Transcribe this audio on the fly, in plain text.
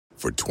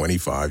For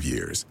 25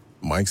 years,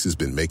 Mike's has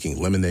been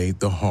making lemonade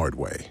the hard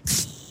way.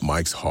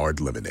 Mike's Hard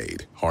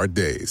Lemonade. Hard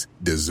days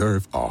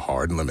deserve a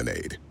hard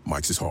lemonade.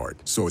 Mike's is hard,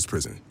 so is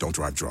prison. Don't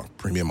drive drunk.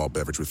 Premium malt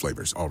beverage with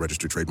flavors. All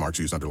registered trademarks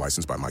used under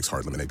license by Mike's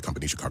Hard Lemonade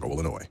Company, Chicago,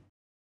 Illinois.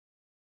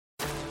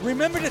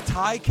 Remember the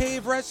Thai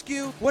cave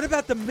rescue? What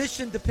about the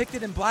mission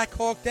depicted in Black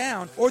Hawk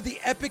Down or the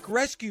epic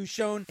rescue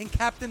shown in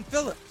Captain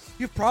Phillips?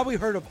 You've probably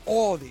heard of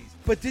all of these,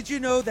 but did you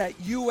know that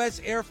U.S.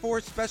 Air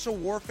Force Special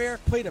Warfare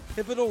played a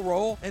pivotal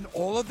role in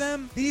all of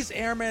them? These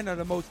airmen are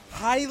the most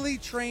highly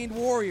trained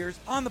warriors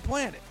on the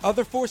planet.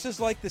 Other forces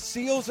like the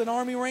SEALs and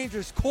Army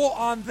Rangers call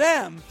on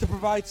them to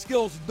provide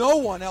skills no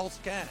one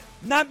else can.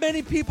 Not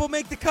many people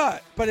make the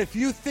cut, but if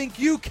you think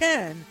you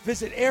can,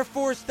 visit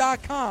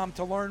airforce.com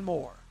to learn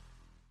more.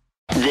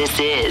 This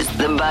is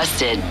the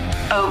Busted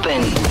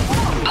Open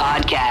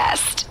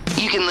Podcast.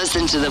 You can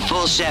listen to the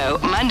full show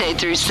Monday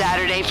through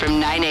Saturday from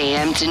 9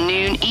 a.m. to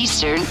noon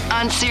Eastern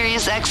on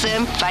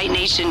SiriusXM Fight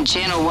Nation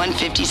Channel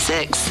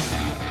 156.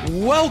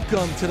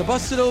 Welcome to the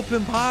Busted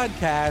Open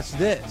Podcast.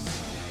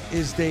 This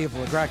is Dave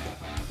LaGreca.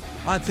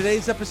 On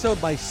today's episode,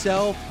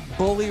 myself,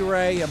 Bully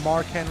Ray, and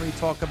Mark Henry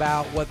talk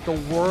about what the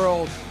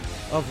world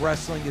of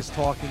wrestling is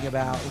talking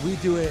about. We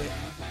do it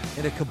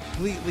in a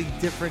completely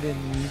different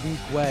and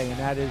unique way, and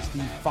that is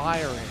the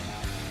firing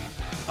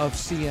of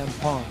CM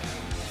Punk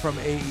from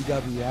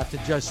AEW. After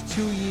just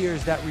 2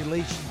 years, that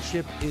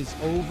relationship is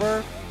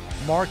over.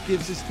 Mark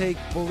gives his take,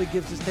 Bully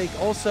gives his take.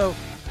 Also,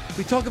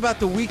 we talk about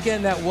the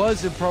weekend that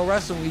was in pro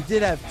wrestling. We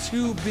did have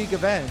two big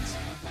events,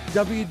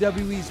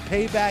 WWE's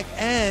Payback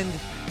and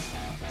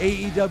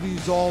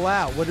AEW's All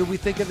Out. What did we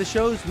think of the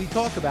shows? We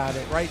talk about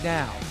it right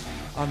now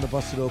on the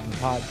Busted Open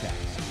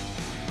Podcast.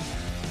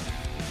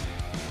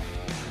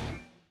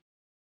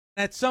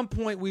 At some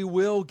point, we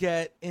will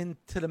get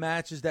into the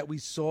matches that we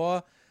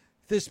saw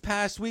this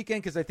past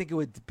weekend, because I think it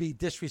would be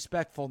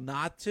disrespectful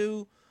not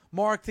to,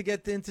 Mark, to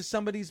get into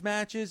some of these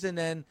matches, and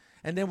then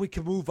we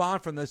can move on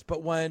from this.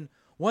 But when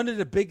one of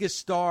the biggest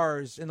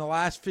stars in the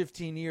last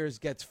 15 years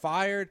gets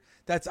fired,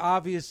 that's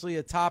obviously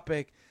a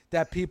topic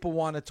that people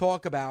want to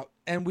talk about,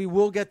 and we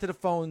will get to the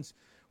phones.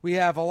 We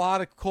have a lot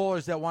of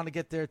callers that want to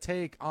get their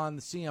take on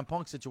the CM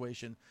Punk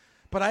situation.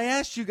 But I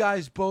asked you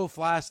guys both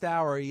last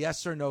hour a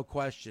yes or no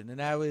question, and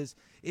that was,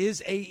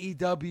 is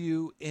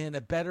AEW in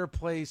a better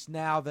place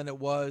now than it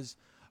was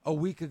a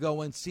week ago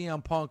when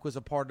CM Punk was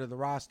a part of the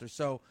roster?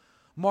 So,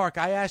 Mark,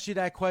 I asked you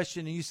that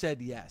question, and you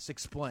said yes.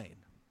 Explain.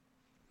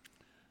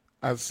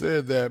 I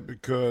said that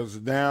because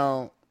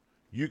now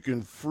you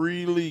can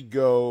freely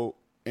go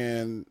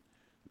and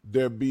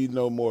there be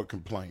no more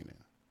complaining.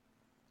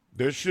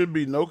 There should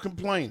be no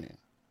complaining.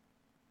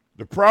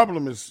 The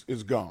problem is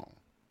gone.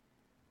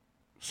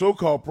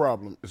 So-called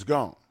problem is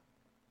gone.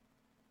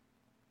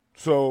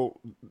 So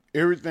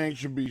everything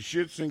should be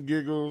shits and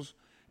giggles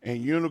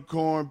and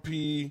unicorn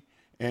pee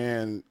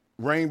and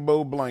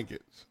rainbow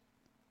blankets.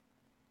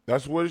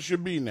 That's what it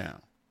should be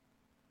now.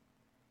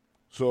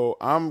 So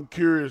I'm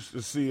curious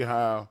to see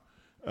how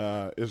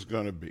it's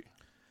going to be.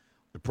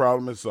 The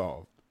problem is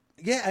solved.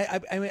 Yeah,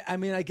 I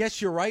mean, I guess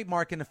you're right,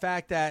 Mark, in the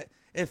fact that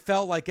it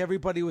felt like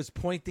everybody was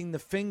pointing the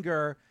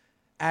finger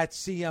at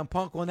CM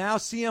Punk. Well, now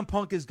CM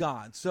Punk is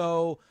gone.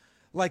 So,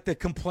 like, the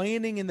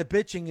complaining and the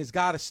bitching has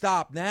got to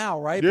stop now,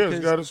 right? Yeah,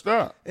 it's got to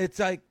stop. It's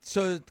like,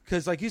 so,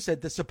 because like you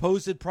said, the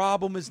supposed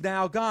problem is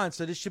now gone.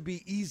 So this should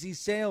be easy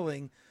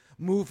sailing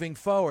moving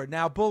forward.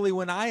 Now, Bully,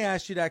 when I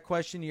asked you that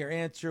question, your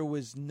answer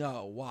was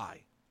no.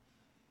 Why?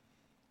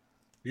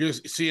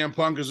 Because CM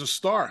Punk is a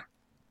star.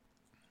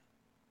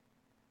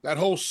 That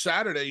whole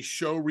Saturday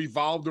show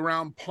revolved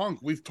around Punk.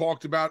 We've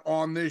talked about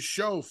on this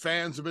show.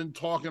 Fans have been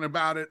talking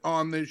about it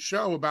on this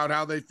show, about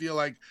how they feel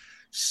like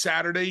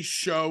Saturday's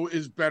show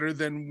is better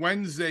than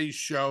Wednesday's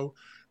show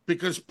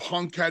because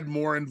Punk had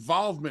more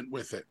involvement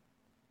with it.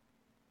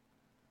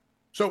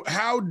 So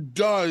how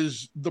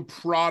does the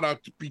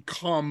product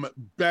become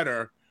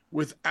better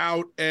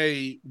without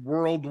a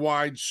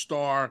worldwide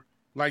star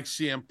like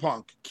CM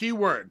Punk?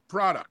 Keyword,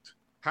 product.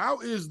 How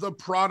is the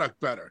product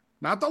better?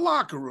 Not the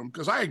locker room,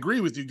 because I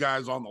agree with you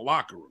guys on the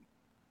locker room.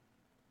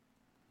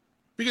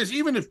 Because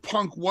even if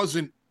Punk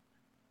wasn't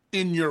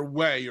in your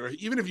way, or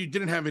even if you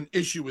didn't have an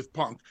issue with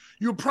Punk,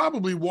 you're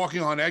probably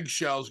walking on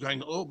eggshells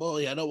going, oh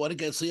boy, I don't want to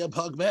get CM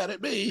Punk mad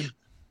at me.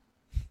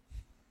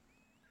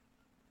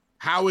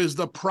 How is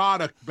the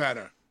product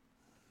better?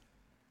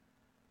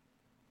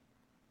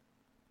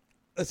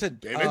 Listen,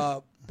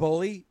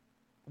 Bully,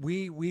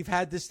 we've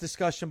had this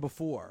discussion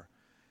before.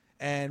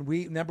 And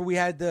we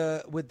had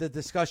the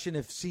discussion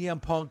if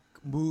CM Punk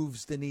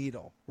moves the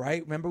needle,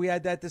 right? Remember we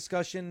had that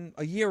discussion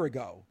a year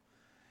ago.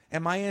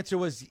 And my answer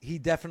was he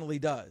definitely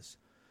does.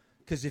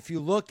 Because if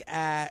you look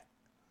at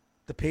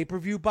the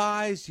pay-per-view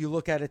buys, you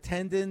look at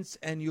attendance,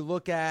 and you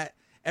look at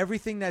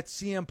everything that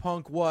CM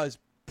Punk was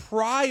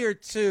prior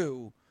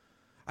to,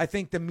 I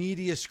think, the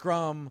media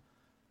scrum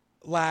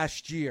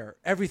last year,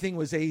 everything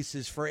was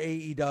aces for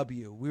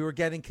AEW. We were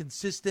getting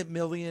consistent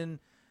million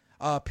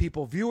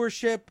people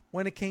viewership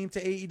when it came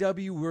to AEW.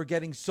 We were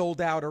getting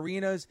sold out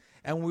arenas,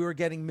 and we were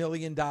getting $1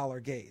 million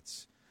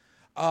gates.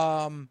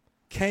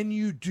 Can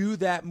you do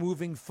that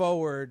moving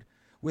forward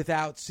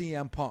without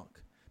CM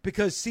Punk?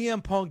 Because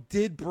CM Punk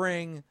did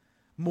bring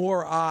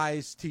more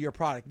eyes to your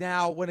product.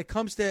 Now, when it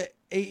comes to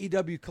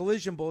AEW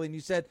Collision Bully, and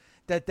you said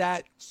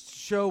that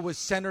show was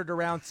centered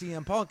around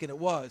CM Punk, and it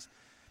was.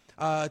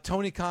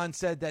 Tony Khan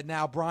said that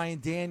now Bryan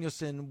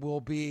Danielson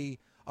will be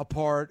a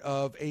part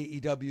of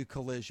AEW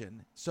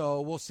Collision.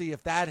 So we'll see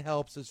if that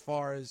helps as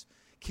far as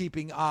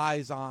keeping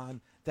eyes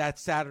on that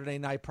Saturday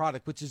night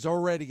product, which is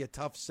already a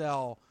tough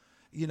sell,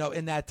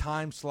 in that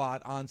time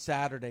slot on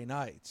Saturday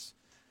nights.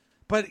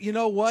 But you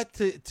know what?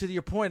 To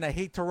your point, I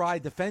hate to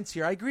ride the fence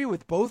here. I agree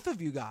with both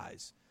of you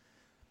guys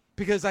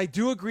because I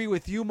do agree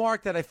with you,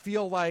 Mark, that I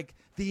feel like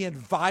the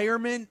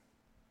environment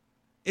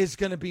is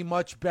going to be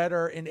much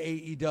better in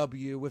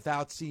AEW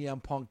without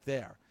CM Punk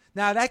there.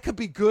 Now, that could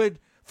be good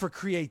for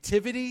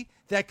creativity.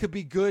 That could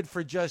be good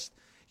for just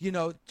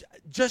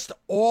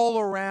all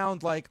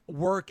around like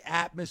work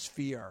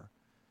atmosphere.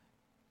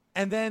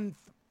 And then,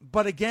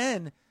 but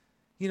again,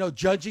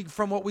 judging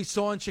from what we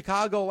saw in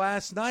Chicago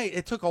last night,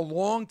 it took a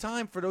long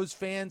time for those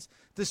fans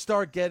to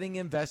start getting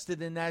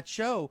invested in that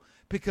show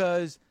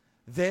because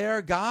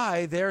their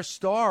guy, their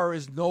star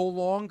is no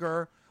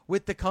longer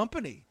with the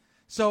company.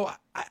 So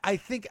I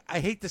think,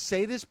 I hate to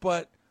say this,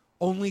 but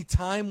only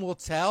time will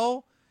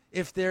tell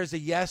if there's a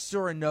yes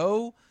or a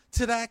no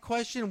to that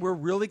question. We're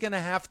really going to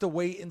have to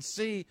wait and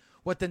see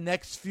what the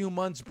next few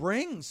months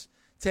brings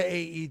to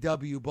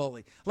AEW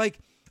Bully. Like,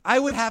 I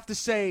would have to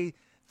say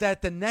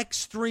that the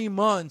next 3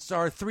 months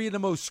are 3 of the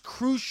most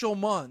crucial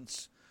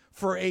months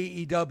for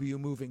AEW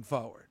moving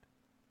forward.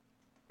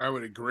 I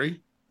would agree.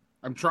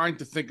 I'm trying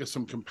to think of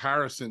some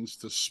comparisons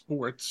to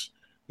sports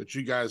that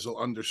you guys will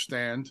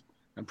understand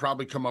and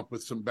probably come up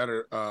with some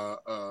better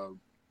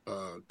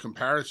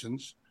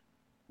comparisons.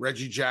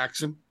 Reggie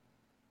Jackson,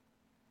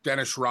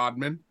 Dennis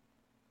Rodman,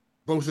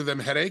 both of them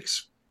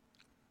headaches.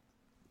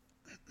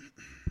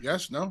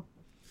 Yes, no?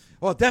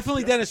 Well,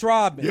 definitely Dennis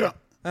Rodman. Yeah.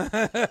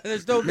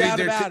 There's no doubt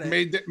about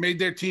it. Made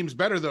their teams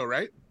better, though,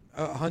 right?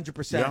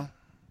 100%. Yeah.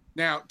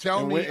 Now,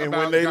 tell me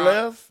about when they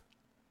left,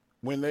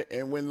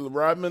 when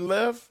Rodman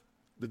left,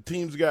 the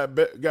teams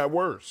got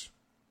worse.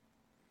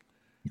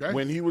 Okay.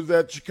 When he was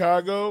at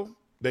Chicago,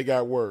 they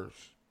got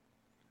worse.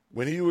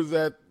 When he was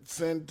at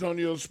San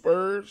Antonio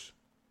Spurs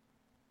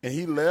and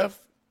he left,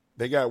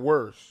 they got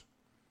worse.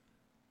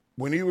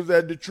 When he was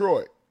at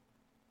Detroit,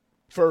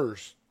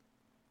 first,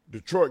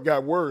 Detroit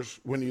got worse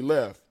when he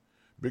left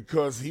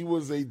because he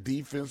was a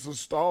defensive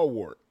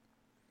stalwart.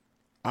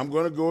 I'm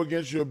going to go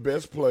against your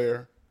best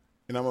player,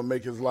 and I'm going to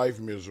make his life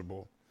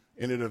miserable,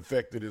 and it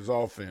affected his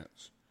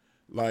offense.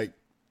 Like,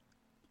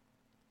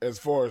 as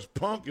far as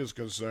Punk is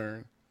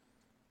concerned,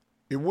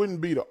 it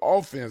wouldn't be the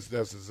offense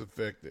that's as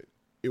affected.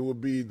 It would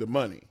be the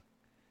money.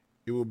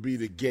 It would be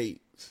the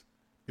gates.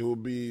 It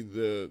would be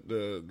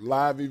the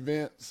live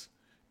events.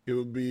 It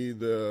would be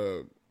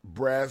the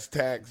brass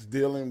tacks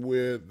dealing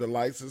with the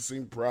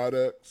licensing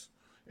products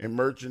and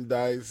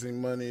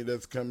merchandising money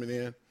that's coming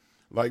in.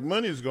 Like,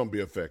 money is going to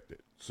be affected.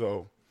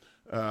 So,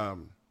 but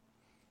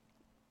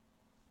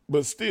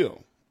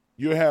still,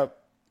 you have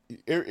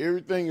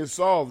everything is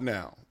solved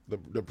now.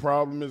 The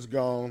problem is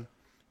gone,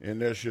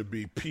 and there should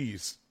be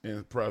peace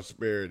and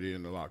prosperity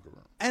in the locker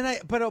room. And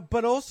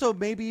but also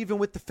maybe even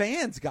with the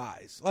fans,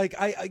 guys. Like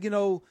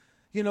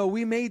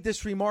we made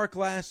this remark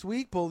last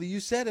week, Bully. You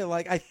said it.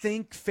 Like, I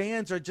think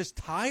fans are just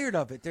tired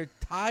of it. They're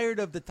tired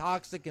of the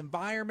toxic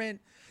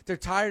environment. They're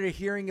tired of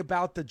hearing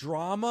about the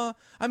drama.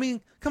 I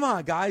mean, come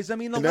on, guys. I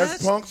mean,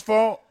 that's Punk's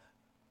fault.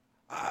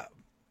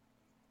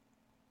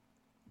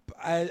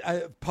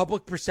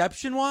 Public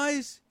perception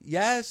wise,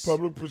 yes.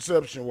 Public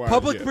perception wise,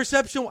 Public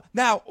perception.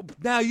 Now,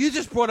 you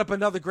just brought up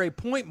another great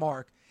point,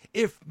 Mark.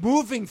 If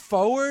moving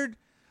forward,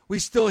 we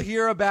still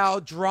hear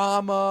about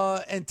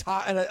drama and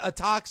a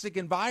toxic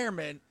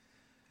environment,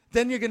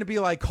 then you're going to be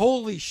like,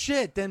 holy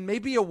shit, then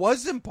maybe it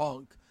wasn't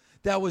Punk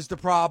that was the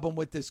problem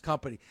with this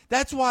company.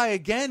 That's why,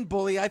 again,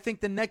 Bully, I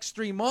think the next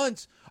 3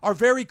 months are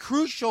very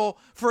crucial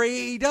for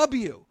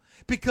AEW.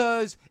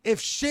 Because if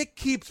shit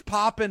keeps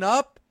popping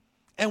up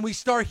and we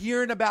start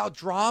hearing about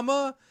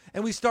drama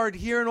and we start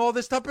hearing all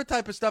this other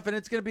type of stuff, and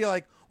it's going to be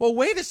like, well,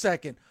 wait a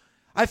second.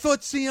 I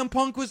thought CM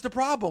Punk was the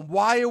problem.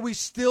 Why are we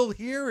still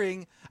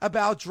hearing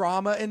about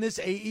drama in this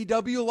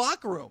AEW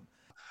locker room?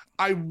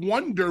 I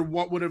wonder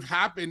what would have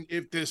happened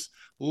if this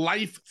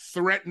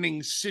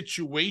life-threatening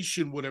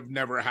situation would have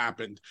never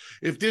happened.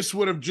 If this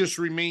would have just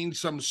remained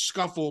some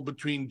scuffle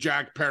between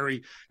Jack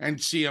Perry and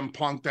CM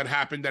Punk that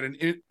happened at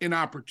an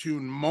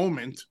inopportune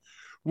moment,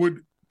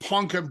 would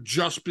Punk have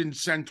just been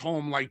sent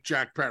home like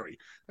Jack Perry?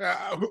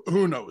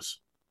 Who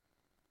knows?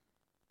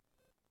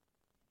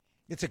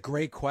 It's a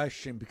great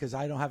question because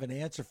I don't have an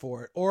answer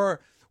for it. Or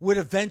would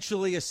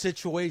eventually a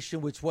situation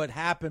which what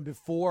happened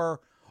before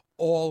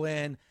All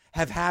In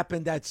have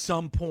happened at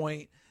some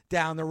point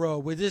down the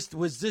road?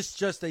 Was this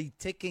just a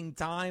ticking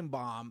time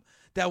bomb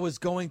that was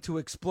going to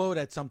explode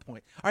at some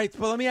point? All right,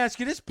 but let me ask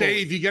you this, Paul.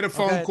 Dave, you get a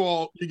phone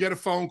call. You get a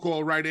phone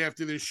call right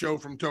after this show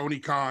from Tony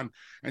Khan,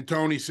 and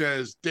Tony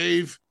says,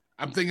 "Dave,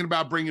 I'm thinking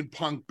about bringing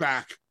Punk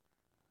back.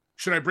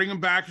 Should I bring him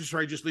back or should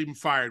I just leave him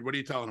fired? What are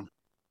you telling him?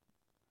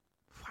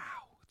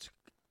 Wow, it's an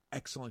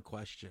excellent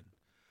question.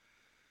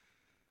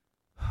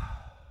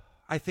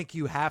 I think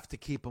you have to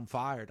keep him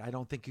fired. I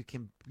don't think you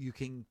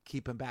can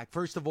keep him back.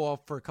 First of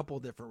all, for a couple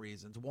of different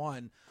reasons.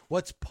 One,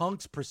 what's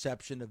Punk's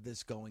perception of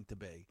this going to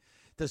be?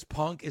 Is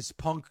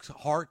Punk's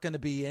heart going to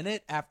be in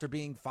it after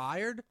being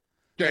fired?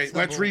 Okay,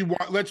 let's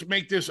rewind. Let's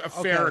make this a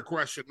fairer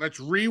question. Let's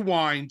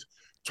rewind.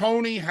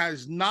 Tony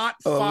has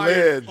not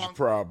fired Punk.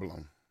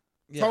 Problem.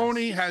 Yes.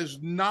 Tony has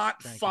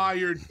not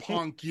fired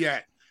Punk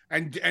yet.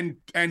 And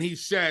he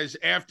says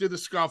after the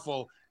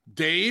scuffle,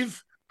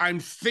 Dave, I'm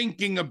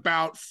thinking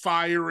about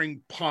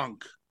firing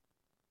Punk.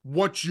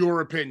 What's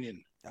your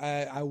opinion?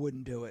 I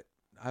wouldn't do it.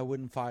 I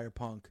wouldn't fire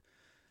Punk.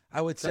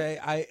 I would say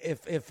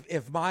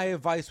if my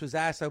advice was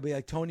asked, I'd be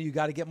like, Tony, you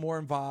got to get more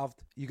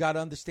involved. You got to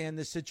understand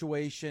this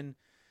situation.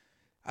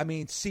 I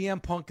mean,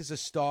 CM Punk is a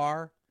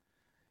star.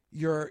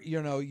 You're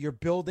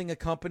building a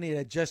company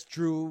that just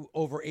drew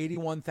over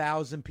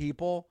 81,000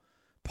 people.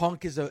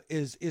 Punk is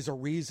a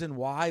reason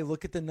why.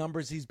 Look at the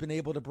numbers he's been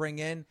able to bring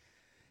in.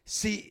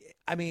 See,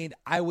 I mean,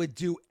 I would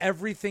do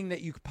everything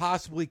that you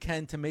possibly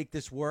can to make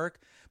this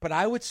work, but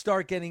I would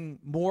start getting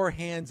more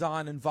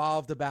hands-on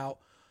involved about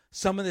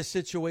some of the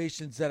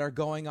situations that are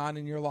going on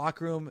in your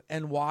locker room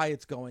and why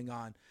it's going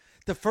on.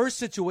 The first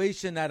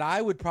situation that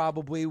I would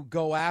probably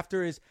go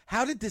after is,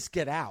 how did this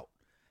get out?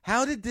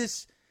 How did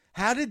this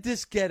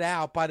get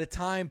out by the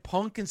time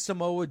Punk and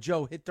Samoa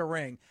Joe hit the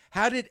ring?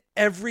 How did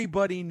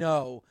everybody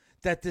know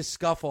that this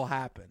scuffle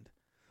happened?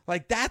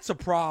 Like, that's a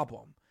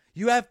problem.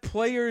 You have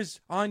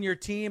players on your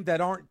team that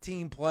aren't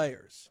team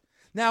players.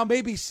 Now,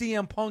 maybe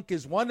CM Punk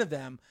is one of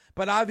them,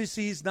 but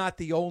obviously he's not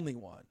the only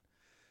one.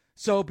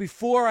 So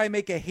before I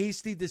make a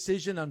hasty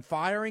decision on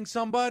firing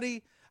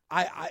somebody,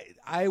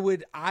 I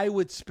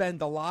would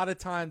spend a lot of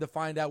time to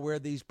find out where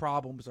these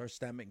problems are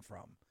stemming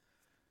from.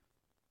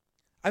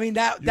 I mean,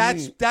 that's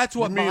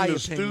what my opinion would be. You mean the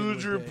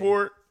Stooge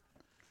report?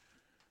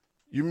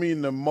 You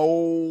mean the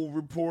mole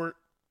report?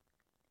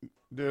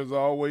 There's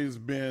always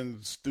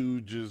been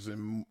stooges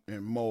and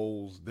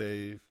moles,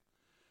 Dave.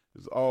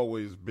 It's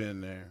always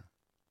been there.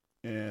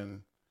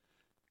 And,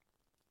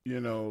 you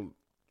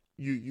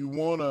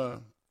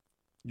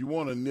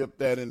wanna nip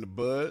that in the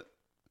bud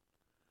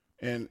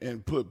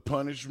and put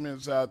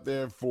punishments out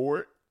there for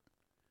it.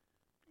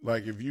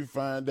 Like if you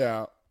find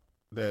out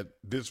that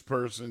this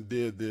person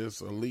did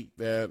this or leaked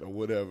that or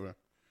whatever,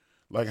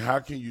 like how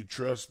can you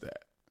trust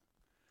that?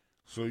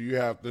 So you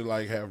have to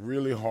have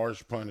really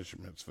harsh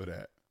punishments for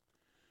that.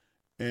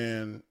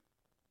 And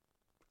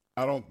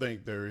I don't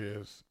think there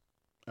is.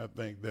 I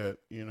think that,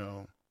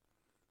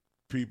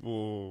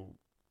 people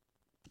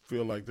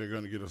feel like they're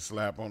going to get a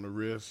slap on the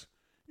wrist,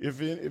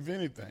 if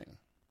anything.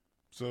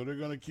 So they're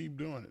going to keep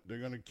doing it. They're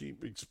going to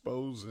keep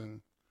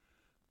exposing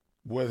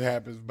what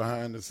happens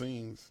behind the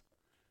scenes.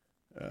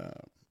 It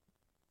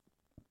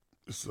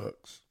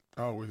sucks.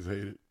 I always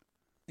hate it.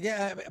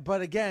 Yeah,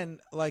 but again,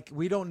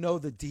 we don't know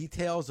the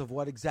details of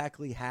what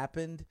exactly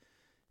happened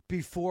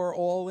before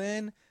All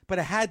In, but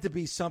it had to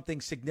be something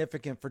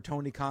significant for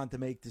Tony Khan to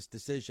make this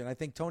decision. I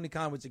think Tony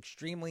Khan was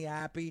extremely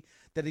happy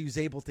that he was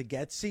able to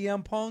get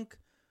CM Punk,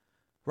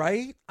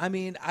 right? I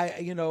mean,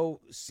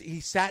 he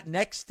sat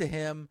next to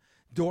him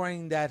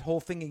during that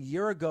whole thing a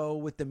year ago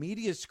with the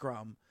media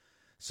scrum.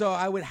 So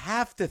I would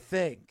have to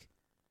think,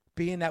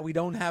 being that we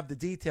don't have the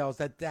details,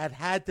 that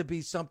had to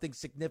be something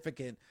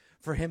significant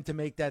for him to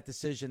make that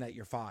decision that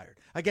you're fired.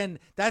 Again,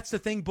 that's the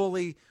thing,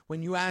 Bully,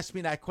 when you ask me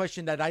that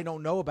question that I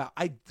don't know about.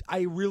 I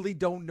really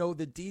don't know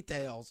the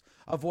details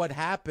of what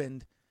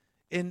happened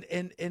in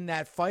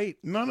that fight.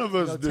 None of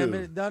us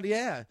do.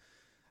 Yeah.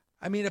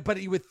 I mean,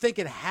 but you would think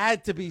it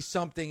had to be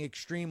something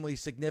extremely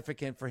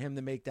significant for him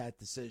to make that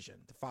decision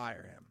to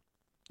fire him.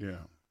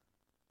 Yeah.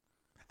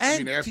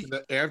 And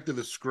after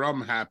the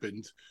scrum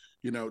happened,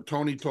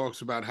 Tony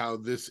talks about how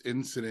this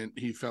incident,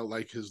 he felt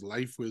like his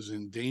life was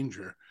in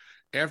danger.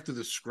 After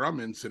the scrum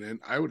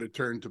incident, I would have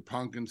turned to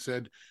Punk and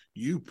said,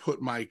 you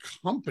put my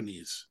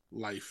company's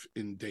life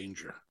in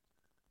danger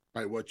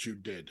by what you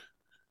did.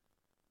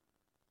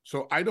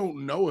 So I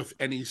don't know if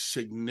any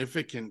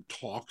significant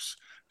talks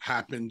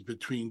happened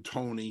between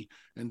Tony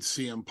and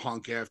CM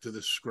Punk after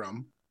the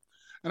scrum.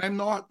 And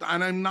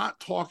I'm not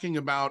talking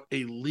about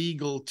a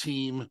legal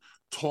team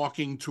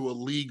talking to a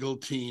legal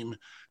team,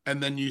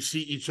 and then you see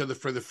each other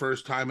for the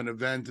first time in an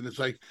event, and it's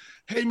like,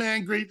 hey,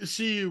 man, great to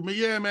see you.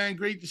 Yeah, man,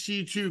 great to see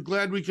you, too.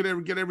 Glad we could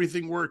ever get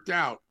everything worked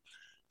out,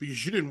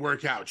 because you didn't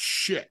work out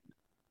shit.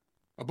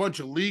 A bunch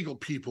of legal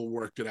people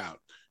worked it out.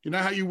 You know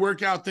how you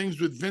work out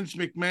things with Vince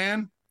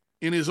McMahon?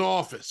 In his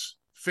office,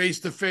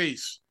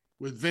 face-to-face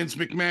with Vince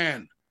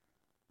McMahon.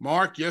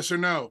 Mark, yes or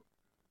no?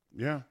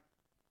 Yeah.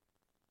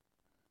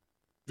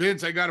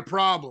 Vince, I got a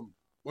problem.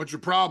 What's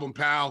your problem,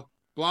 pal?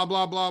 Blah,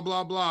 blah, blah,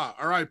 blah, blah.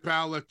 All right,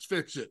 pal, let's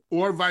fix it.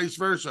 Or vice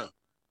versa.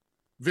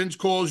 Vince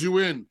calls you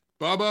in.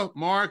 Bubba,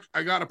 Mark,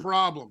 I got a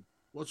problem.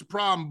 What's the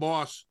problem,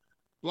 boss?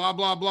 Blah,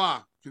 blah,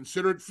 blah.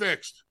 Consider it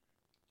fixed.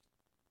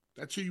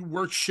 That's how you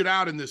work shit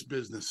out in this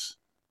business.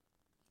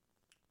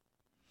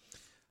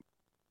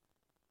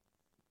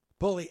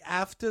 Bully,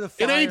 after the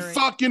It firing, ain't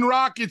fucking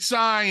rocket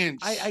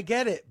science. I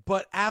get it,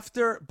 but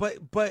after,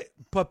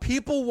 but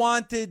people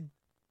wanted,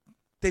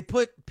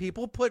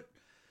 people put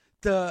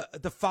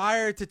the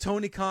fire to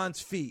Tony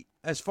Khan's feet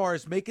as far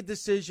as make a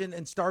decision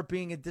and start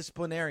being a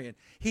disciplinarian.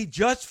 He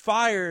just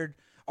fired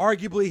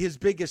arguably his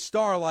biggest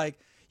star. Like,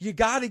 you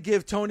got to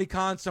give Tony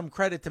Khan some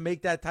credit to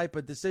make that type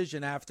of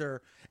decision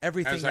after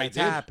everything that's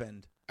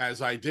happened.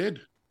 As I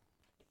did.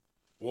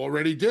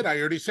 Already did. I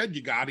already said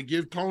you got to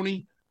give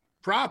Tony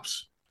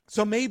props.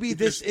 So maybe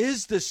this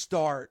is the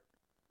start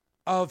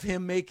of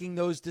him making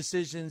those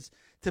decisions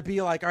to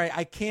be like, all right,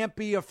 I can't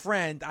be a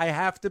friend. I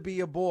have to be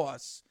a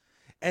boss.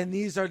 And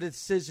these are the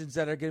decisions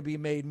that are going to be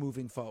made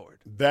moving forward.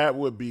 That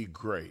would be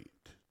great.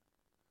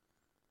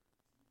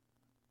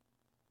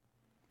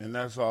 And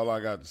that's all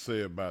I got to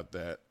say about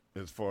that,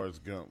 as far as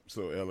Gump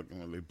so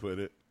eloquently put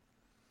it.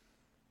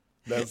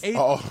 That's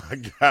all I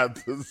got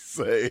to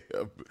say.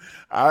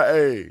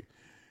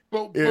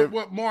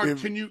 But Mark,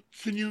 can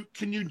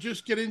you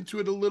just get into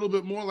it a little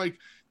bit more? Like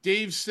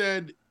Dave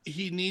said,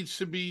 he needs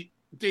to be.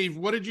 Dave,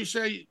 what did you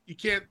say? You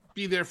can't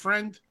be their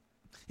friend?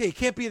 Yeah, you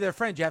can't be their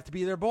friend. You have to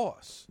be their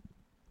boss.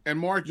 And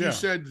Mark, you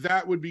said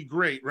that would be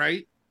great,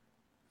 right?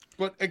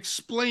 But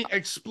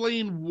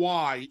explain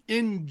why,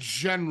 in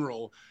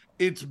general,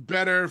 it's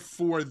better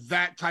for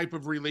that type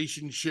of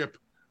relationship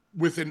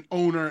with an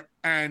owner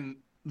and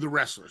the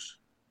wrestlers.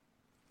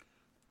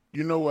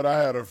 You know what?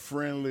 I had a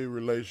friendly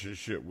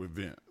relationship with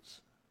Vince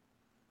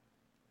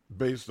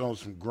based on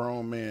some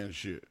grown man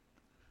shit.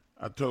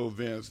 I told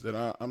Vince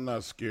that I'm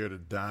not scared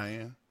of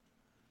dying.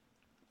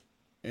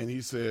 And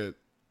he said,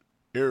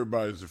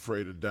 everybody's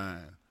afraid of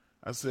dying.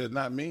 I said,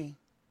 not me.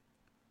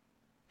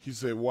 He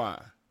said, why?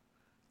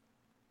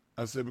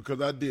 I said, because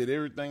I did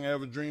everything I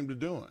ever dreamed of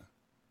doing.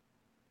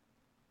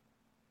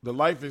 The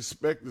life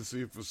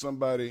expectancy for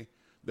somebody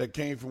that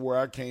came from where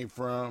I came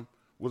from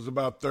was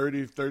about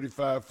 30,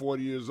 35,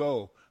 40 years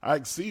old. I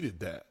exceeded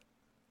that.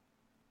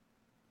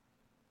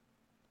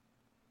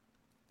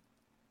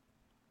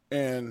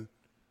 And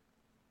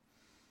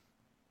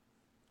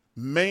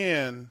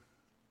man,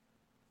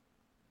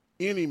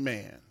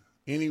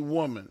 any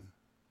woman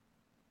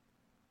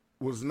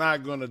was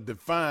not going to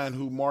define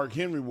who Mark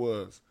Henry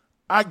was.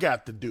 I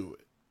got to do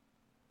it.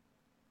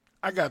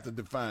 I got to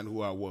define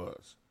who I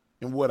was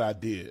and what I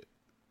did.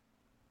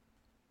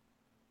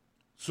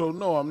 So,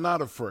 no, I'm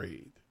not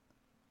afraid.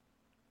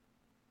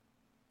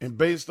 And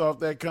based off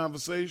that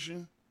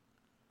conversation,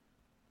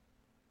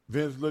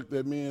 Vince looked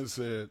at me and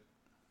said,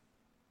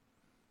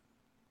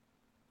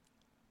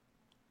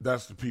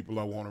 that's the people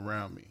I want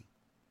around me.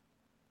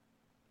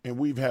 And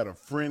we've had a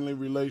friendly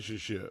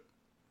relationship.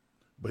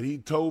 But he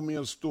told me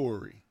a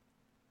story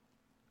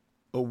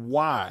of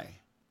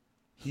why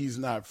he's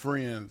not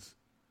friends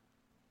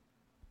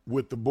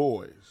with the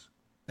boys.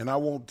 And I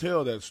won't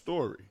tell that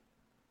story.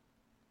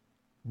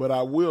 But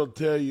I will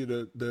tell you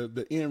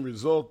the end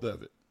result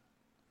of it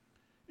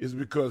is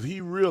because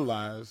he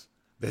realized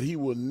that he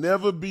will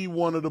never be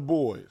one of the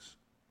boys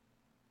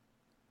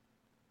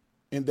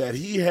and that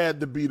he had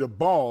to be the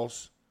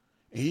boss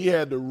and he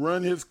had to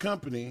run his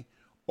company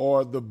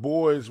or the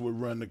boys would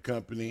run the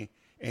company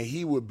and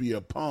he would be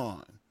a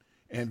pawn.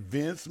 And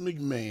Vince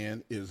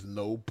McMahon is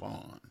no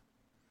pawn.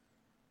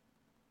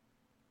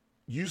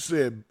 You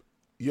said,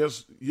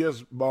 yes,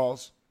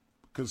 boss,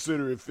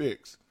 consider it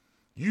fixed.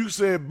 You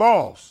said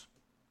boss.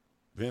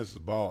 Vince is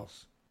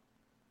boss.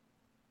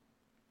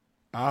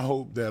 I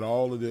hope that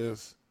all of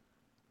this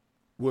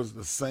was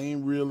the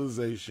same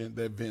realization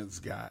that Vince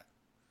got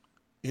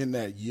in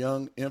that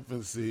young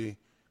infancy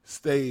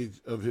stage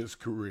of his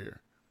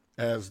career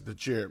as the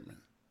chairman.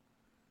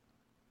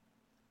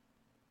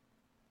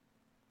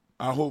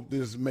 I hope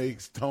this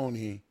makes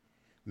Tony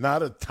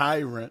not a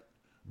tyrant,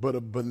 but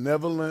a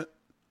benevolent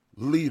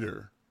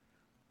leader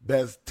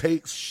that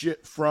takes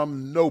shit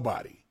from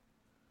nobody.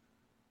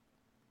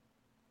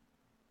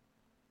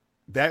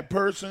 That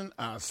person,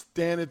 I'll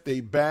stand at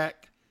their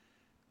back,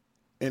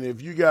 and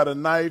if you got a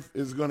knife,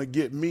 it's going to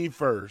get me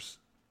first.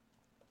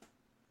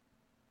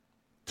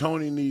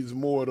 Tony needs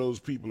more of those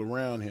people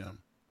around him.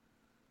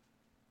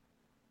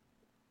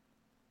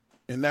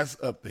 And that's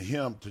up to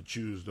him to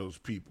choose those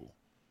people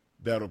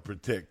that'll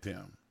protect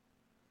him.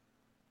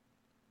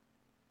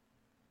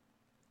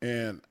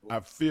 And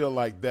I feel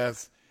like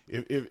that's,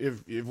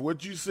 if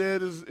what you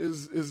said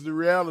is the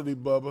reality,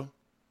 Bubba,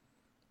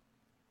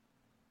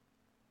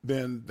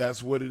 then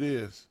that's what it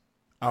is.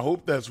 I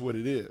hope that's what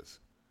it is,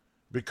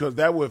 because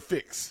that would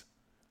fix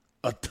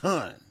a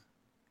ton.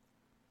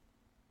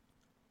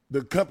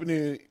 The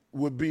company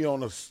would be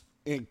on an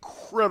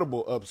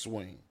incredible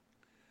upswing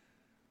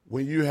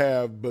when you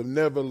have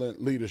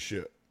benevolent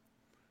leadership,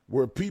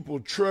 where people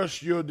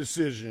trust your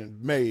decision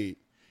made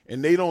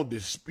and they don't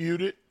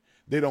dispute it,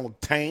 they don't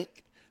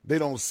tank, they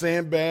don't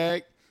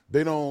sandbag,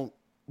 they don't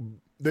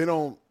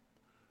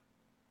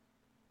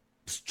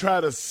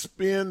try to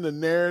spin the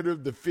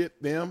narrative to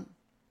fit them.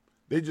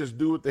 They just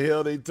do what the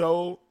hell they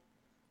told.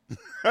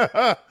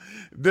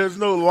 There's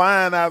no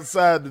line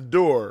outside the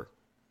door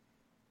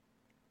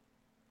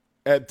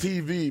at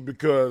TV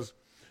because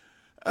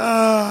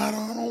I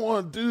don't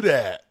want to do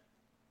that.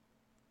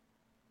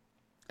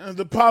 And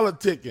the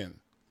politicking.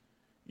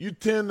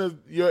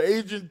 Your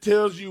agent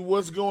tells you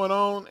what's going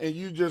on, and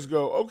you just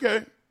go,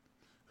 okay,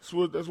 that's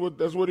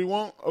what he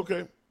want.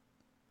 Okay.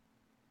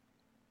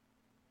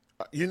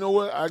 You know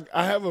what?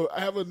 I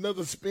have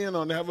another spin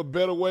on it. I have a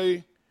better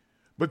way,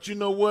 but you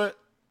know what?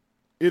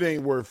 It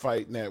ain't worth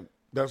fighting that.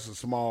 That's a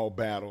small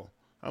battle.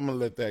 I'm gonna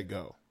let that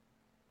go,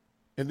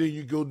 and then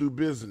you go do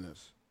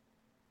business.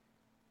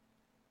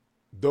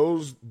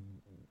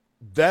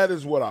 That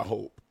is what I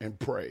hope and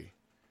pray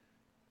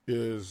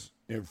is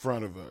in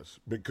front of us,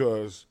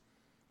 because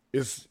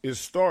it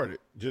started,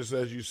 just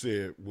as you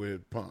said,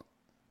 with Punk.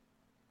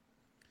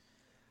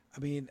 I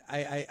mean,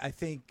 I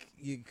think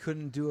you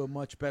couldn't do a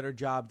much better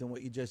job than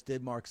what you just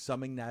did, Mark,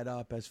 summing that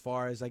up as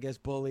far as, I guess,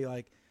 Bully,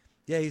 like,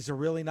 yeah, he's a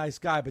really nice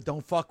guy, but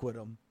don't fuck with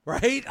him,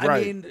 right? I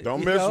mean,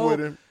 don't mess with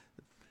him.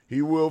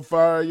 He will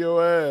fire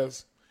your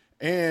ass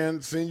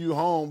and send you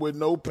home with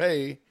no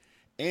pay.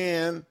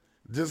 And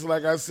just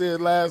like I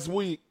said last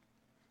week,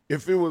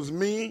 if it was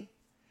me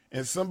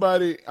and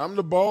I'm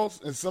the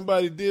boss and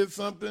somebody did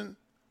something,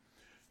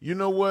 you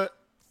know what?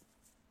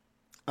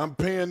 I'm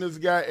paying this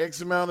guy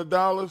X amount of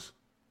dollars.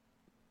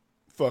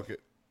 Fuck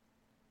it.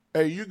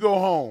 Hey, you go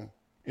home.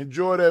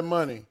 Enjoy that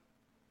money.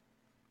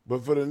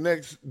 But for the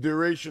next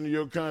duration of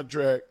your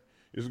contract,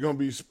 it's going to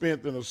be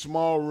spent in a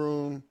small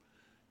room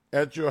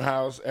at your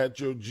house, at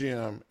your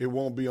gym. It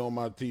won't be on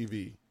my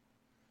TV.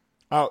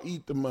 I'll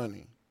eat the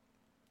money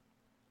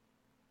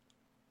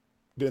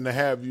than to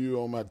have you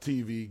on my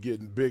TV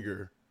getting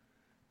bigger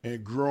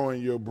and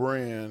growing your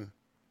brand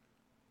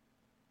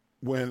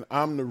when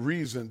I'm the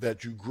reason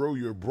that you grow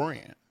your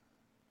brand.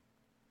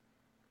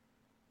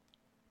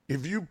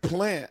 If you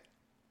plant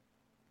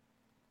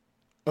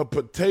a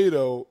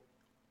potato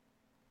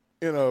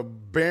in a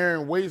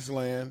barren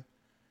wasteland,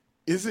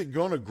 is it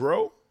going to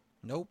grow?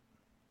 Nope.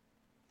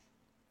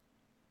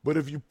 But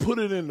if you put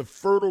it in the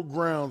fertile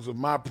grounds of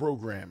my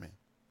programming,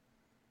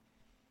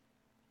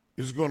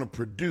 it's going to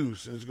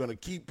produce, and it's going to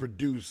keep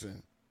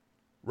producing,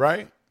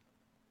 right?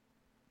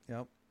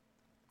 Yep.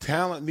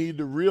 Talent need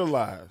to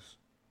realize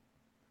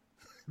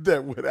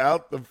that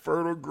without the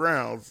fertile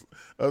grounds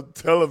of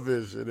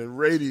television and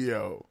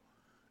radio,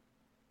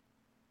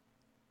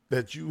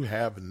 that you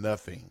have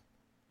nothing,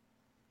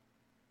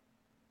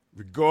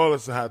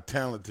 regardless of how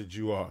talented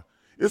you are.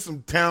 There's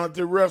some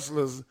talented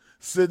wrestlers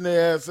sitting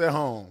their ass at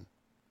home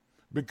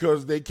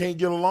because they can't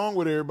get along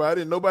with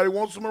everybody and nobody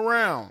wants them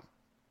around.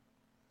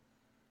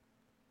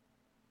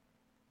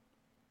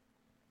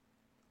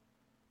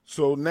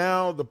 So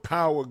now the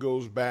power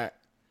goes back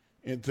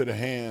into the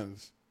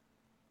hands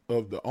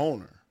of the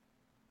owner.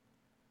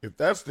 If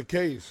that's the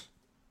case,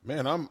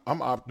 man, I'm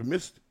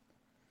optimistic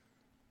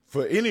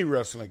for any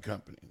wrestling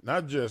company,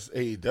 not just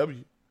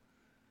AEW.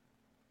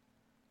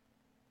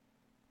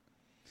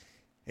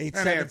 And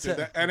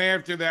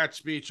after that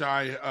speech,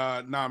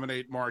 I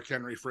nominate Mark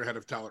Henry for head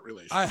of talent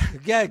relations.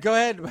 Yeah, go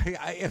ahead.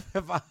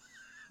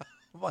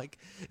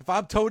 If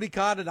I'm Tony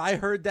Khan and I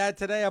heard that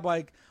today, I'm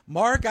like,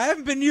 Mark, I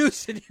haven't been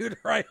using you the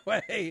right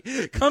way.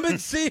 Come and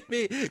see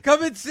me.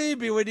 Come and see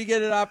me when you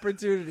get an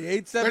opportunity.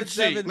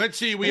 877. Let's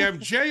see. We have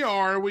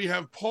JR. We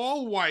have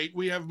Paul White.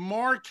 We have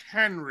Mark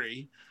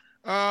Henry.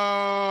 But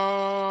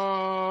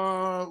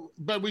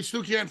we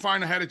still can't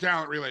find a head of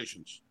talent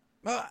relations.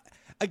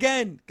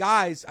 Again,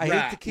 guys, I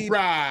hate to keep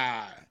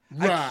I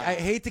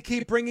hate to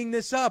keep bringing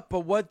this up,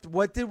 but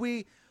what did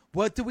we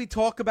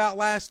talk about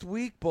last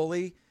week,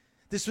 Bully?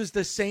 This was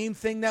the same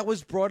thing that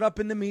was brought up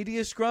in the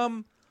media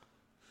scrum,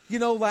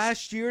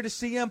 last year to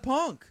CM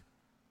Punk.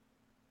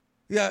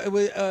 Yeah, it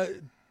was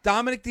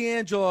Dominic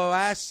D'Angelo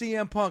asked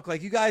CM Punk,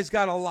 like, you guys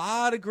got a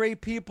lot of great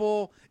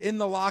people in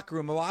the locker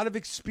room, a lot of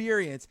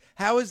experience.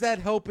 How is that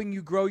helping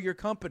you grow your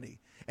company?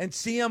 And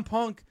CM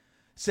Punk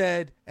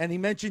said, and he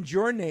mentioned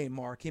your name,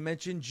 Mark. He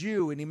mentioned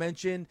you, and he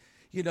mentioned,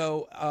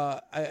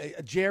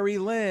 Jerry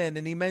Lynn,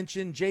 and he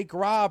mentioned Jake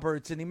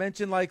Roberts, and he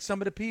mentioned like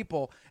some of the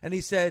people. And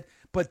he said,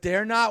 but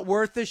they're not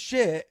worth a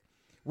shit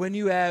when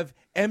you have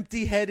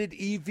empty-headed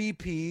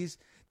EVPs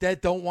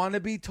that don't want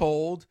to be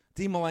told.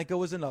 Dean Malenko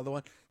was another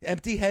one.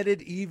 Empty-headed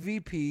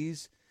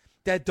EVPs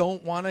that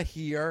don't want to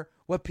hear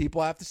what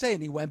people have to say.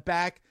 And he went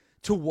back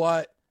to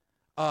what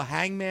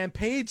Hangman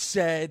Page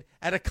said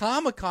at a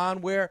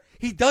Comic-Con, where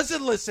he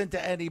doesn't listen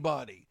to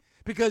anybody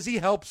because he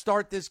helped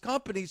start this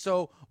company.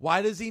 So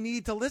why does he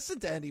need to listen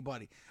to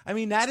anybody? I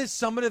mean, that is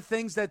some of the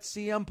things that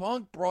CM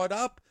Punk brought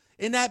up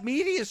in that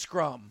media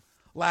scrum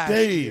last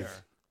year.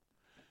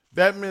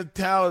 That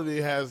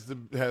mentality has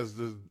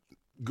to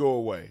go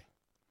away.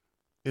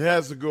 It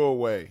has to go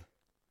away.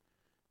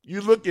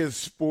 You look at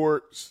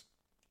sports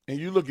and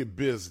you look at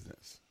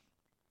business.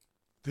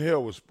 To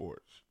hell with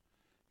sports.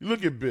 You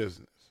look at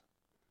business.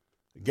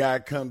 The guy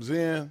comes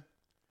in,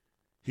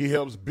 he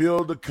helps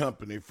build a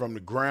company from the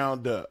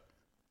ground up.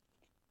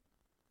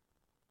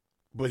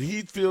 But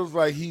he feels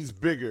like he's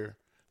bigger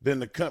than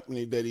the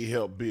company that he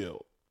helped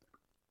build.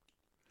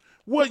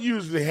 What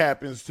usually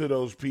happens to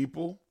those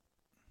people?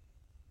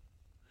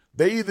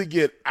 They either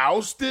get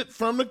ousted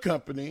from the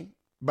company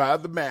by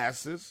the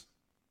masses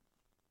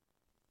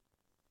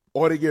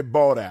or they get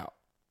bought out.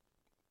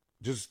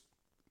 Just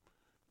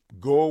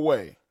go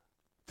away.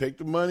 Take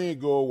the money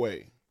and go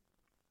away.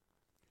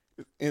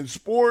 In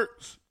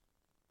sports,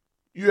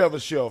 you have a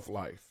shelf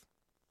life.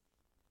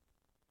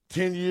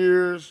 10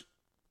 years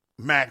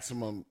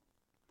maximum,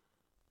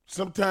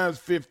 sometimes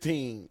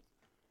 15.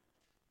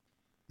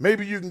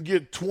 Maybe you can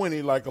get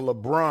 20 like a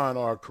LeBron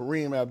or a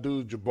Kareem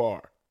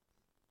Abdul-Jabbar.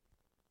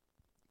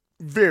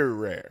 Very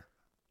rare.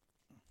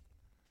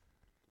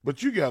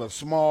 But you got a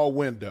small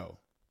window.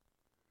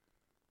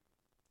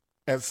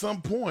 At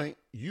some point,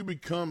 you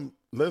become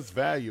less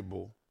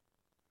valuable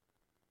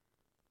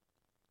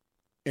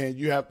and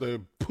you have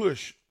to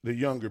push the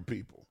younger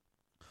people.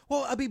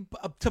 Well, I mean,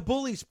 to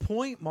Bully's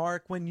point,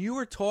 Mark, when you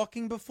were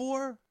talking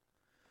before,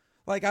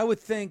 like I would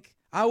think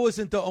I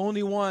wasn't the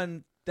only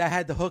one that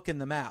had the hook in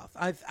the mouth.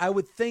 I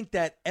would think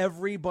that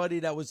everybody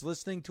that was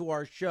listening to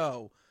our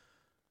show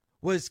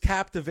was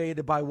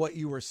captivated by what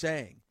you were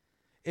saying.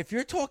 If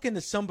you're talking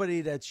to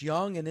somebody that's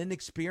young and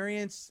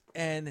inexperienced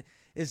and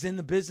is in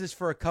the business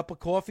for a cup of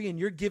coffee and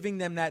you're giving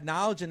them that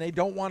knowledge and they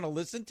don't want to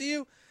listen to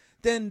you,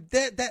 then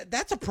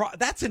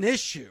that's an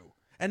issue.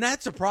 And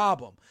that's a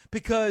problem,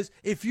 because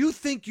if you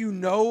think you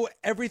know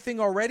everything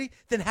already,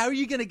 then how are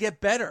you going to get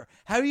better?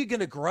 How are you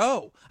going to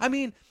grow? I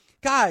mean,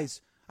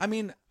 guys,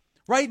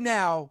 right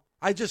now,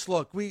 I just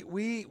look, we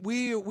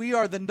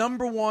are the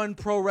number one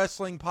pro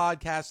wrestling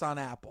podcast on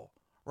Apple,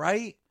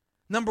 right?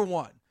 Number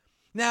one.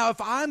 Now, if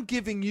I'm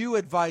giving you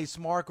advice,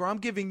 Mark, or I'm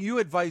giving you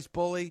advice,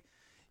 Bully,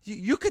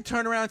 you could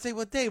turn around and say,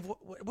 well, Dave,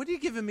 what are you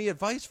giving me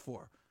advice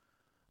for?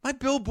 My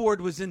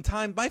billboard was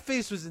my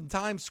face was in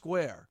Times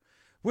Square.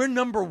 We're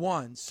number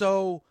one.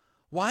 So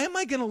why am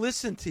I going to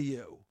listen to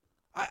you?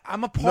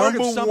 I'm a part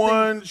of something. Number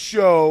one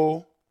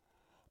show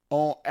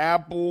on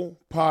Apple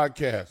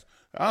Podcasts.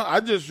 I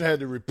just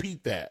had to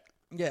repeat that.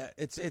 Yeah,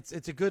 it's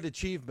a good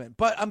achievement.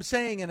 But I'm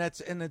saying, and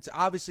it's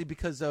obviously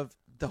because of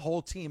the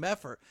whole team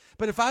effort.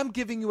 But if I'm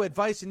giving you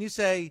advice and you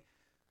say,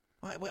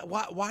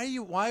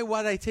 why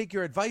would I take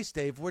your advice,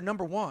 Dave? We're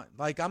number one.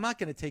 Like, I'm not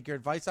going to take your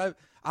advice.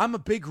 I'm a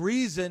big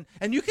reason.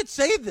 And you could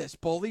say this,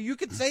 Bully. You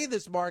could say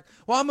this, Mark.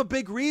 Well, I'm a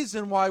big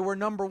reason why we're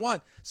number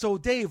one. So,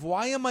 Dave,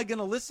 why am I going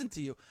to listen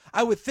to you?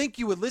 I would think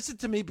you would listen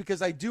to me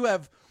because I do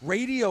have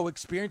radio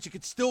experience. You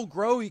could still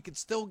grow. You could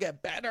still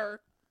get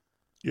better.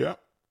 Yeah.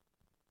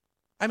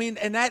 I mean,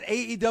 and that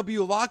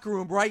AEW locker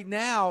room right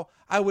now,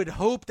 I would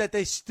hope that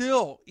they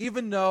still,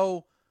 even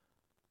though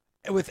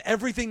with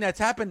everything that's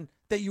happened,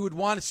 that you would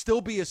want to still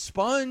be a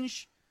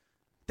sponge,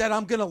 that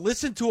I'm going to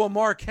listen to a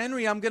Mark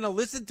Henry, I'm going to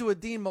listen to a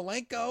Dean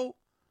Malenko.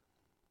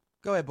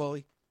 Go ahead,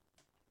 Bully.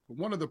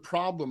 One of the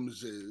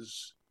problems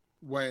is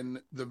when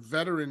the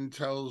veteran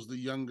tells the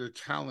younger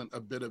talent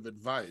a bit of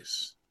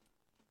advice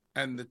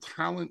and the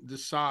talent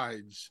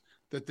decides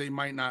that they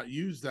might not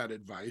use that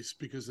advice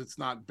because it's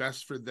not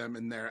best for them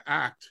in their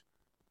act.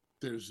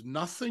 There's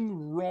nothing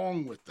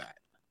wrong with that.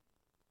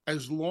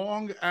 As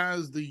long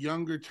as the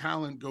younger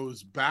talent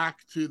goes back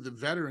to the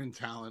veteran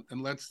talent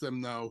and lets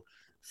them know,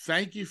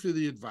 thank you for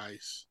the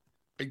advice.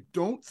 I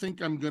don't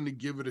think I'm going to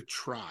give it a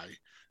try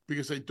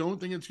because I don't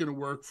think it's going to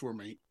work for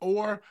me.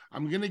 Or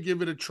I'm going to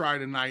give it a try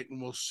tonight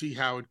and we'll see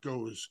how it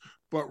goes.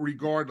 But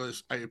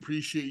regardless, I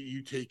appreciate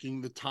you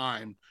taking the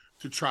time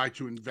to try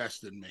to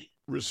invest in me.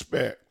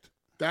 Respect.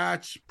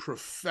 That's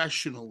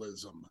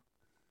professionalism.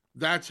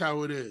 That's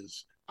how it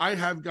is. I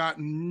have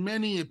gotten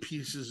many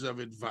pieces of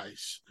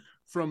advice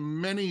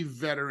from many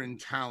veteran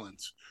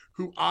talents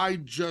who I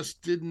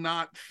just did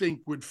not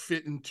think would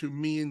fit into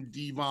me and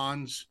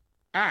Devon's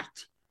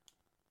act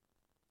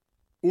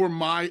or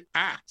my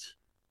act.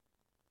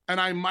 And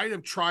I might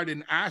have tried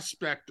an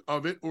aspect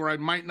of it, or I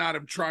might not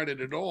have tried it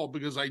at all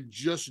because I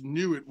just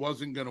knew it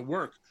wasn't going to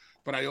work.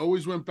 But I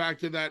always went back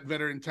to that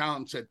veteran talent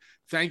and said,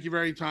 thank you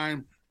very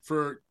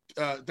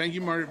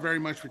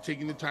much for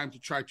taking the time to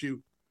try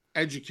to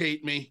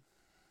educate me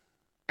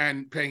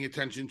and paying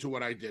attention to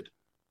what I did.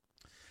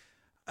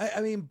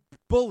 I mean,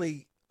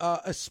 Bully,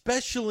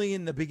 especially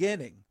in the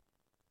beginning,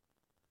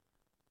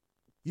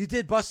 you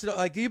did Busted.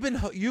 Like you've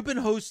been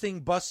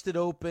hosting Busted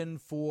Open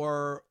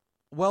for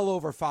well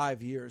over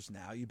 5 years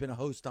now. You've been a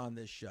host on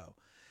this show,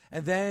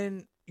 and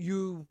then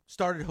you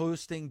started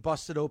hosting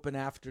Busted Open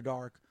After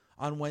Dark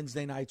on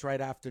Wednesday nights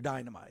right after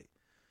Dynamite.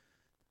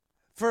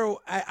 For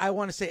I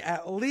want to say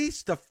at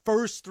least the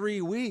first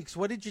 3 weeks,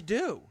 what did you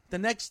do? The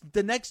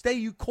next day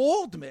you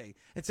called me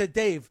and said,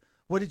 Dave,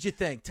 what did you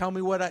think? Tell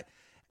me what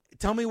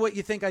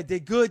you think I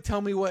did good.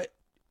 Tell me what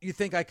you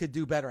think I could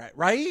do better at,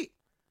 right?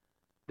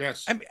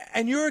 Yes.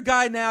 And you're a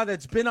guy now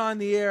that's been on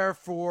the air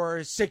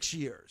for 6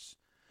 years,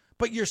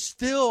 but you're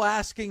still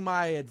asking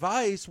my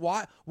advice.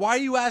 Why are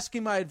you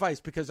asking my advice?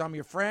 Because I'm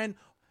your friend?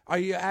 Are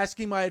you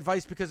asking my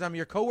advice because I'm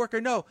your coworker?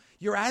 No,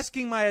 you're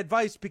asking my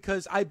advice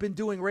because I've been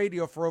doing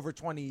radio for over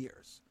 20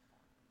 years.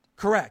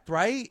 Correct,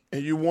 right?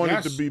 And you want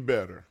it to be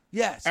better.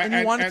 Yes, and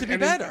you want it to be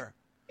better.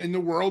 In the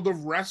world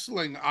of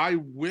wrestling, I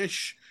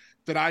wish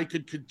that I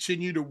could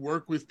continue to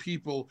work with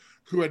people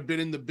who had been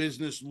in the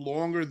business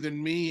longer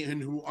than me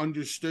and who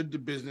understood the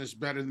business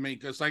better than me.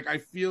 Because like I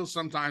feel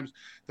sometimes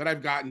that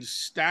I've gotten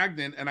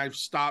stagnant and I've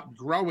stopped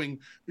growing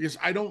because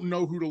I don't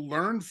know who to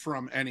learn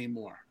from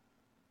anymore.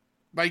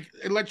 Like,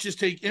 let's just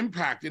take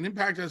Impact. And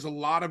Impact has a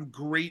lot of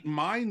great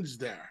minds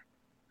there.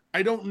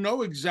 I don't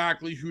know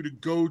exactly who to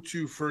go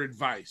to for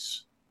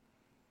advice,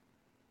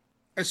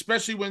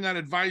 especially when that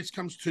advice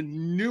comes to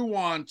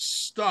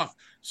nuanced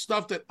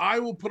stuff that I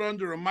will put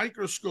under a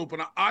microscope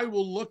and I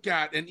will look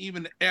at. And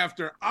even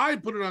after I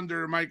put it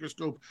under a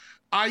microscope,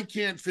 I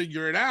can't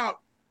figure it out.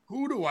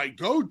 Who do I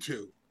go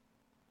to?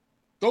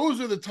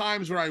 Those are the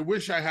times where I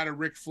wish I had a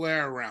Ric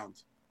Flair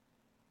around.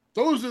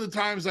 Those are the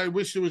times I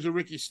wish there was a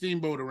Ricky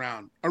Steamboat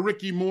around, a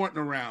Ricky Morton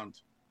around.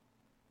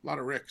 A lot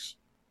of Ricks.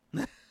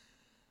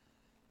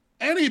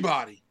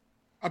 Anybody,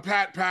 a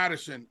Pat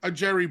Patterson, a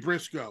Jerry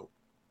Briscoe.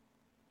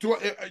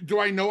 Do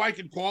I know I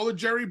could call a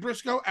Jerry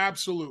Briscoe?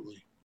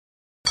 Absolutely.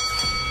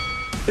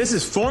 This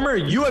is former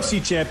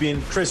UFC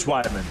champion Chris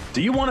Weidman.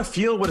 Do you want to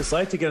feel what it's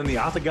like to get in the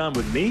octagon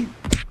with me?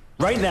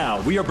 Right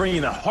now, we are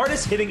bringing the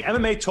hardest hitting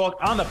MMA talk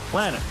on the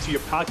planet to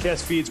your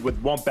podcast feeds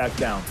with Won't Back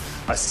Down,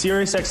 a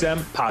SiriusXM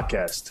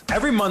podcast.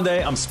 Every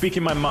Monday, I'm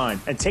speaking my mind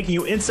and taking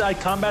you inside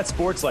combat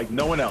sports like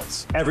no one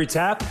else. Every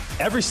tap,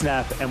 every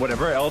snap, and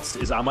whatever else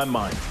is on my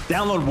mind.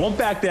 Download Won't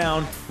Back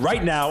Down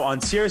right now on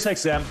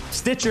SiriusXM,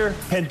 Stitcher,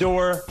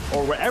 Pandora,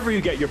 or wherever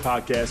you get your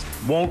podcast.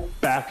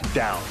 Won't Back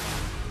Down.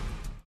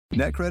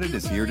 NetCredit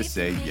is here to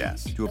say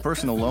yes to a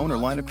personal loan or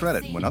line of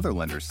credit when other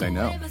lenders say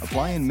no.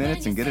 Apply in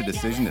minutes and get a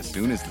decision as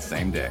soon as the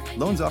same day.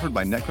 Loans offered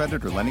by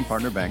NetCredit or lending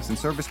partner banks and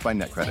serviced by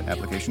NetCredit.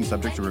 Application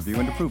subject to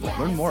review and approval.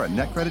 Learn more at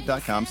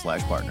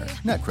netcredit.com/partner.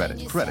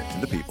 NetCredit. Credit to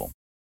the people.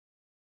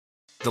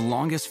 The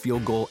longest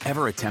field goal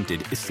ever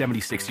attempted is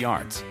 76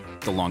 yards.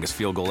 The longest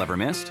field goal ever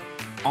missed?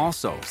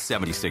 Also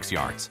 76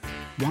 yards.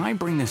 Why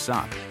bring this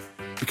up?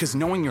 Because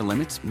knowing your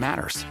limits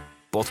matters,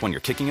 both when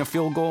you're kicking a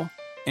field goal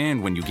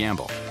and when you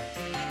gamble.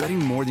 Betting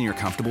more than you're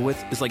comfortable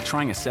with is like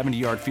trying a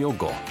 70-yard field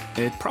goal.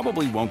 It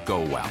probably won't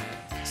go well.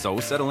 So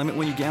set a limit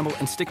when you gamble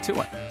and stick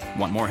to it.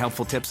 Want more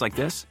helpful tips like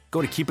this?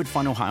 Go to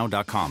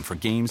keepitfunohio.com for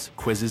games,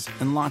 quizzes,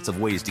 and lots of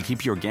ways to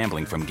keep your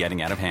gambling from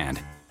getting out of hand.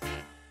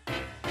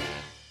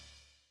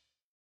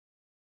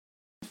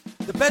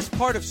 The best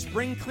part of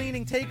spring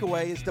cleaning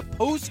takeaway is the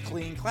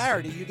post-clean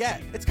clarity you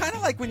get. It's kind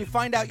of like when you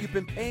find out you've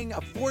been paying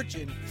a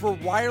fortune for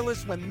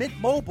wireless when Mint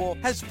Mobile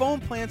has phone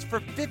plans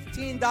for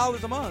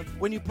 $15 a month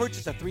when you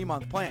purchase a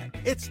 3-month plan.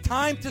 It's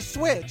time to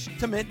switch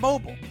to Mint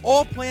Mobile.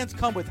 All plans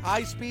come with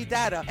high-speed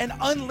data and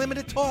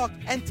unlimited talk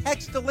and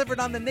text delivered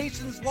on the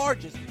nation's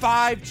largest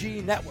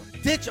 5G network.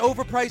 Ditch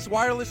overpriced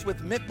wireless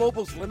with Mint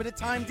Mobile's limited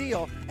time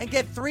deal and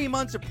get 3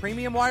 months of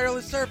premium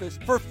wireless service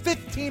for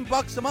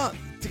 $15 a month.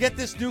 To get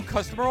this new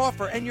customer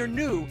offer and your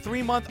new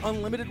 3-month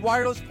unlimited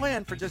wireless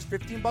plan for just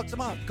 $15 a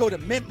month, go to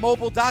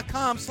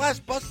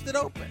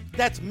mintmobile.com/bustedopen.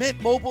 That's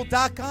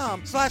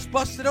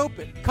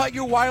mintmobile.com/bustedopen. Cut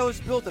your wireless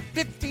bill to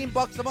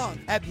 $15 a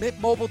month at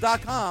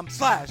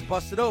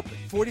mintmobile.com/bustedopen.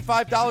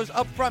 $45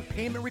 upfront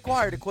payment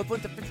required,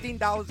 equivalent to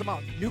 $15 a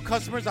month. New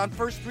customers on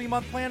first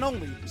 3-month plan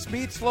only.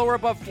 Speed slower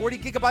above 40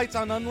 gigabytes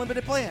on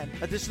unlimited plan.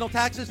 Additional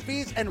taxes,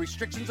 fees, and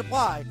restrictions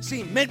apply.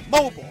 See Mint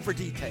Mobile for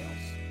details.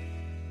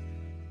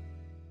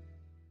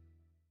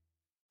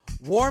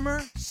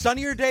 Warmer,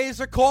 sunnier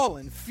days are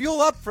calling. Fuel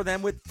up for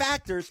them with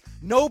Factor's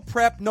no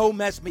prep, no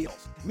mess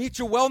meals. Meet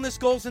your wellness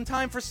goals in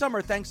time for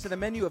summer thanks to the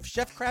menu of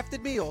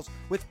chef-crafted meals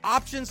with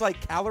options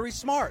like Calorie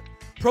Smart,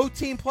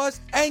 Protein Plus,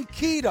 and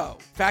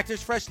Keto.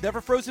 Factor's fresh, never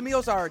frozen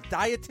meals are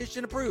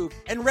dietitian approved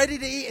and ready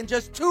to eat in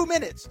just 2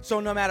 minutes. So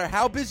no matter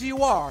how busy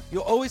you are,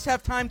 you'll always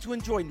have time to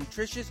enjoy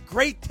nutritious,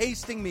 great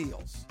tasting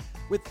meals.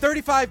 With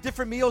 35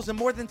 different meals and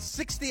more than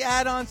 60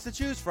 add-ons to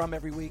choose from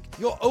every week,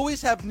 you'll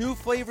always have new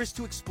flavors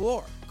to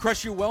explore.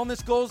 Crush your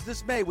wellness goals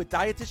this May with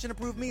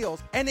dietitian-approved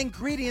meals and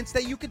ingredients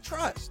that you can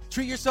trust.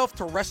 Treat yourself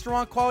to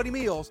restaurant-quality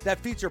meals that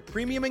feature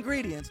premium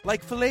ingredients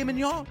like filet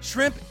mignon,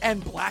 shrimp,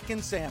 and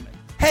blackened salmon.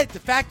 Head to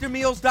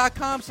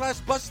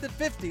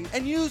factormeals.com/busted50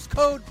 and use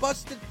code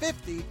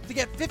busted50 to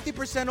get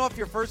 50% off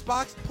your first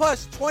box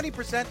plus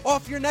 20%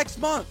 off your next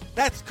month.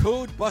 That's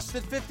code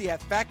busted50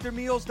 at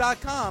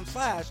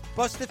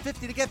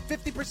factormeals.com/busted50 to get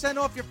 50%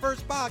 off your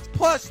first box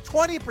plus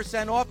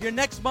 20% off your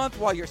next month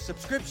while your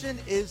subscription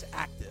is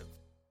active.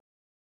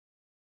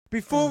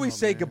 Before we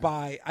say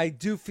goodbye, I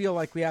do feel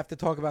like we have to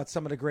talk about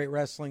some of the great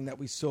wrestling that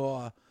we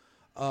saw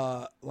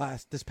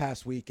this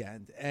past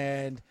weekend.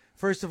 And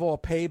first of all,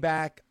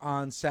 Payback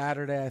on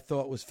Saturday I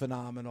thought was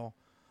phenomenal.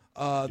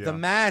 The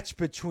match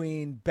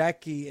between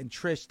Becky and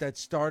Trish that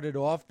started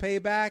off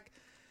Payback,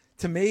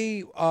 to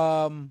me,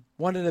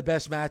 one of the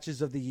best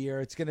matches of the year.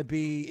 It's going to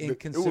be in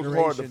consideration. It was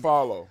hard to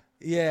follow.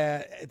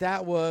 Yeah,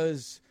 that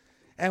was,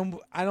 and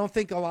I don't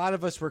think a lot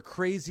of us were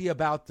crazy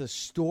about the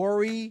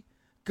story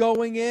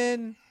going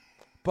in.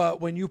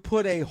 But when you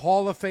put a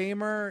Hall of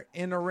Famer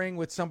in a ring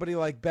with somebody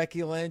like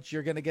Becky Lynch,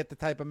 you're going to get the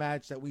type of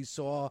match that we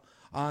saw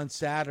on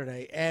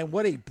Saturday. And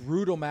what a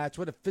brutal match.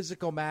 What a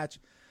physical match.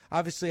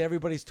 Obviously,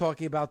 everybody's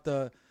talking about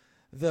the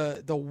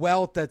the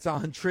welt that's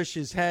on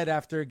Trish's head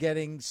after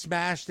getting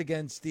smashed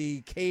against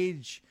the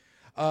cage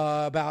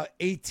about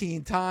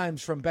 18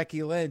 times from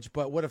Becky Lynch.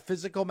 But what a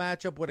physical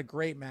matchup. What a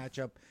great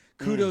matchup.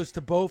 Kudos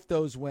to both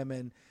those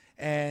women.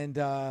 And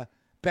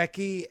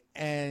Becky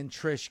and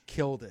Trish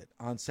killed it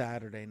on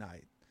Saturday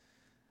night.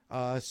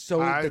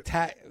 The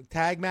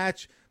tag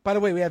match. By the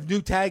way, we have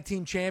new tag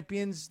team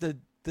champions,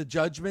 the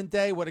Judgment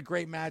Day. What a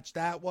great match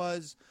that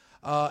was.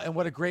 And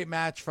what a great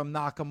match from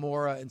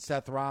Nakamura and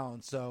Seth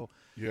Rollins. So,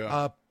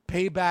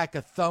 Payback,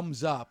 a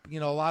thumbs up. You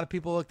know, a lot of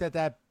people looked at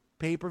that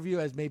pay-per-view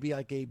as maybe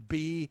like a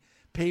B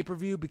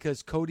pay-per-view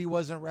because Cody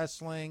wasn't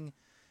wrestling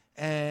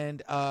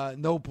and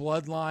no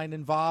bloodline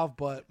involved.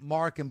 But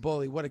Mark and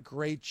Bully, what a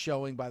great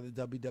showing by the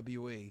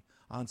WWE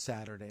on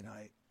Saturday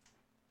night.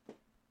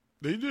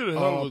 They did a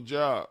hell of a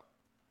job.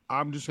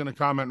 I'm just going to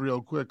comment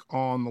real quick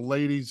on the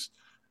ladies.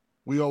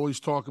 We always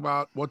talk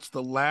about what's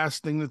the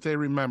last thing that they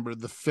remember,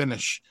 the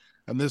finish.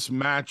 And this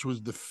match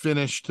was the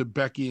finish to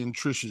Becky and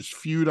Trish's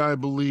feud, I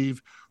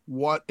believe.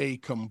 What a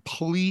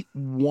complete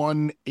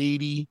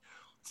 180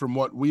 from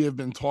what we have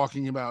been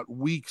talking about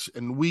weeks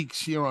and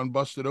weeks here on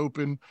Busted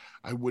Open.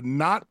 I would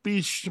not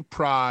be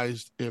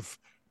surprised if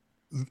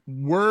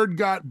word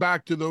got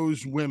back to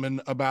those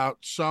women about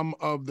some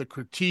of the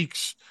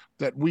critiques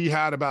that we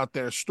had about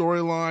their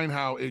storyline,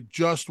 how it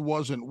just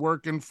wasn't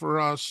working for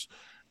us.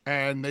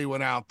 And they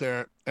went out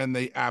there and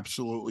they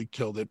absolutely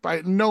killed it.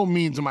 By no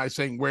means am I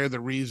saying we're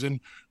the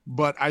reason,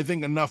 but I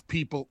think enough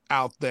people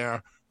out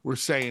there were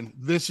saying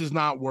this is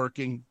not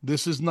working.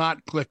 This is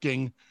not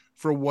clicking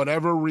for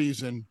whatever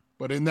reason.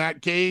 But in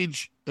that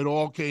cage, it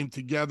all came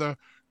together.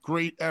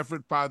 Great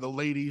effort by the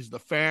ladies. The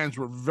fans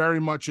were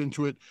very much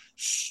into it.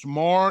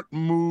 Smart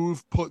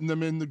move, putting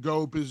them in the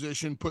go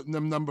position, putting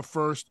them number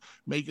first,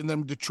 making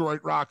them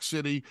Detroit Rock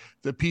City.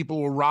 The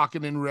people were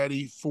rocking and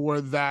ready for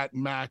that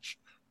match.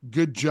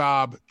 Good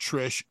job,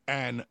 Trish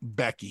and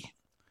Becky.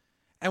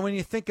 And when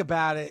you think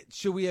about it,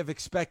 should we have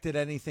expected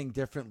anything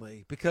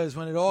differently? Because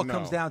when it all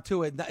comes down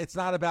to it, it's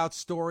not about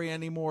story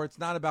anymore. It's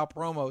not about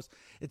promos.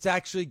 It's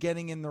actually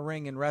getting in the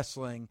ring and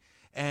wrestling.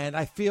 And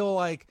I feel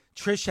like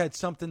Trish had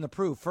something to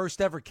prove.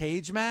 First ever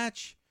cage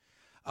match.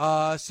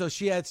 So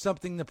she had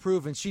something to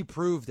prove, and she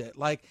proved it.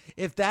 Like,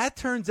 if that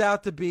turns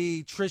out to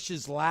be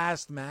Trish's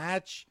last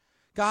match,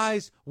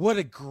 guys, what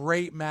a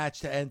great match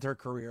to end her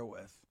career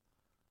with.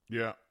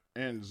 Yeah.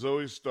 And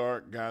Zoe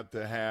Stark got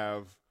to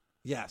have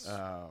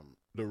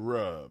the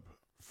rub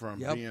from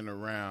being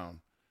around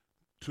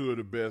two of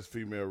the best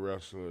female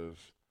wrestlers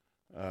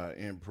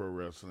in pro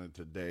wrestling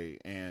today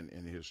and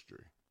in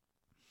history.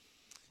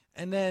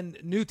 And then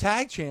new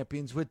tag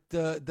champions with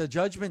the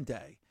Judgment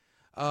Day.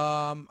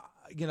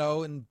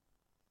 And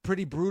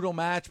pretty brutal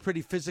match,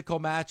 pretty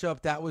physical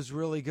matchup. That was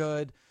really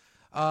good.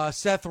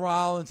 Seth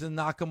Rollins and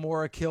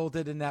Nakamura killed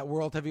it in that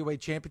World Heavyweight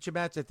Championship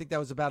match. I think that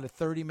was about a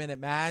 30-minute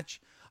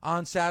match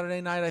on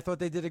Saturday night. I thought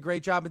they did a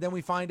great job. And then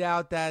we find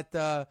out that,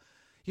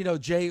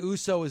 Jey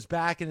Uso is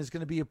back and is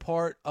going to be a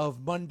part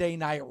of Monday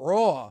Night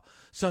Raw.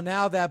 So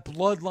now that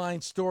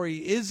bloodline story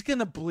is going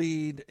to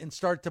bleed and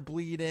start to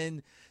bleed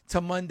in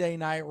to Monday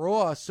Night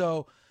Raw.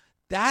 So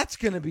that's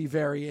going to be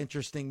very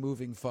interesting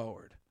moving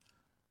forward.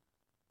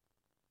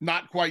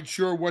 Not quite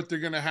sure what they're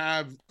going to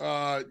have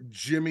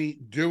Jimmy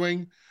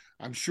doing.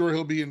 I'm sure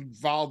he'll be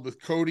involved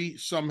with Cody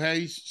some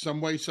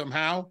way,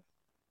 somehow.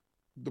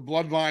 The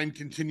bloodline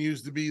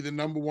continues to be the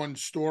number one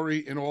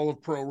story in all of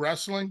pro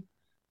wrestling.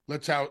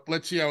 Let's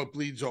see how it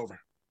bleeds over.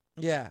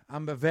 Yeah,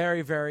 I'm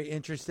very, very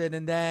interested.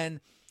 And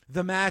then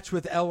the match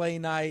with LA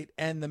Knight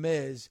and The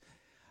Miz.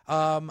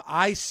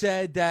 I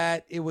said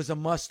that it was a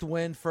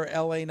must-win for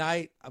LA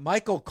Knight.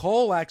 Michael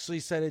Cole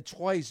actually said it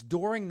twice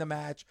during the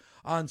match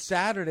on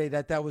Saturday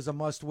that was a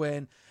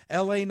must-win.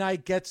 LA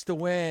Knight gets the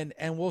win,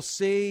 and we'll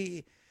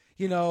see,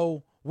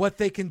 what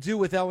they can do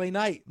with LA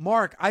Knight.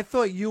 Mark, I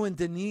thought you and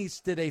Denise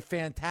did a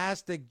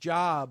fantastic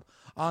job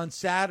on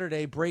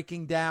Saturday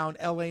breaking down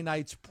LA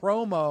Knight's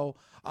promo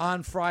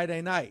on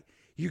Friday night.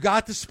 You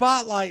got the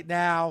spotlight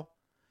now.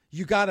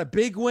 You got a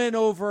big win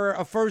over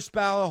a first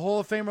ballot Hall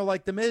of Famer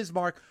like The Miz,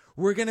 Mark.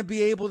 We're going to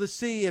be able to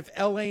see if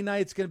LA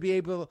Knight's going to be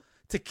able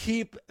to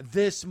keep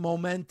this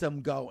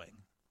momentum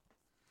going.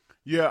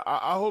 Yeah,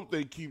 I hope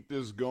they keep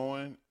this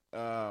going.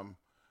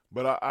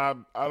 But I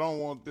don't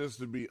want this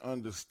to be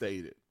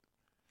understated.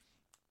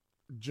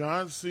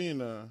 John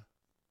Cena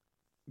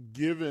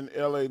giving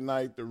LA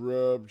Knight the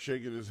rub,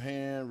 shaking his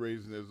hand,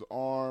 raising his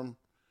arm,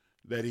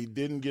 that he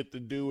didn't get to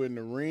do in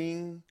the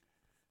ring,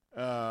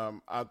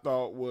 I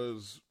thought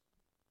was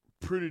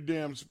pretty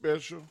damn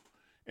special.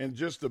 And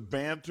just the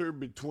banter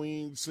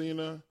between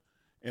Cena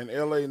and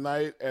LA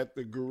Knight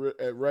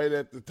right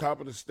at the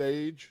top of the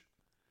stage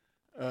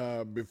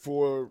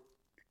before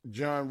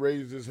John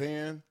raised his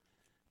hand,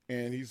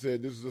 and he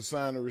said, "This is a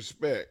sign of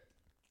respect."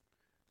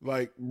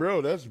 Like,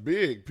 bro, that's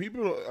big.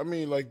 People,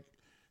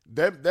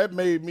 that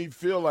made me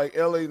feel like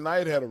LA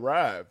Knight had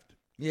arrived.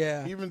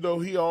 Yeah. Even though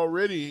he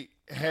already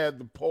had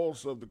the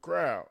pulse of the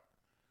crowd.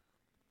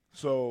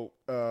 So,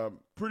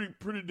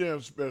 pretty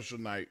damn special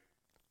night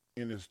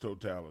in its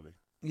totality.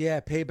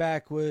 Yeah,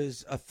 Payback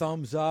was a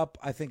thumbs up.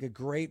 I think a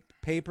great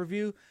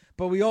pay-per-view.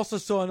 But we also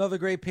saw another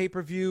great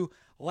pay-per-view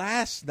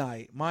last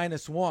night,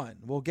 -1.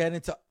 We'll get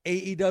into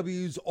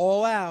AEW's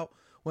All Out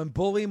when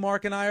Bully,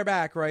 Mark, and I are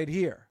back right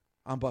here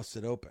on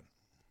Busted Open.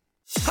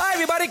 Hi,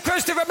 everybody.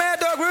 Christopher Mad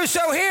Dog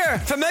Russo here.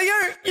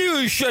 Familiar?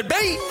 You should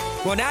be.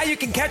 Well, now you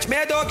can catch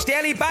Mad Dog's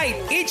Daily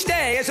Bite each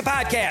day as a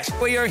podcast,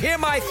 where you'll hear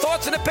my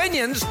thoughts and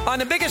opinions on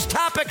the biggest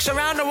topics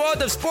around the world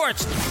of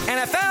sports.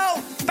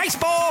 NFL,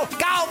 baseball,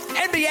 golf,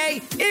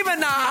 NBA, even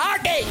the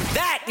hockey.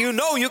 That you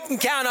know you can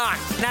count on.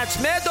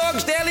 That's Mad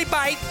Dog's Daily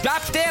Bite.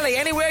 Drops daily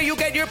anywhere you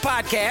get your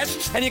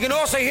podcasts. And you can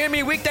also hear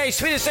me weekdays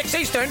 3 to 6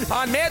 Eastern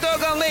on Mad Dog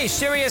Unleashed,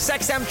 Sirius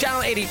XM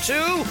Channel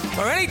 82,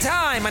 or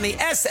anytime on the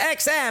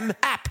SXM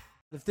app.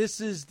 If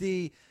this is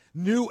the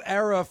new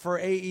era for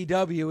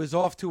AEW, is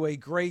off to a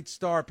great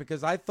start,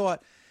 because I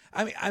thought,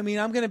 I mean,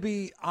 I'm going to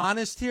be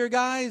honest here,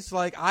 guys.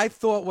 Like, I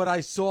thought what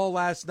I saw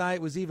last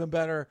night was even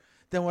better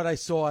than what I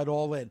saw at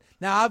All In.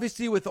 Now,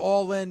 obviously, with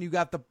All In, you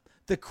got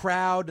the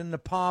crowd and the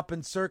pomp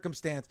and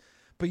circumstance.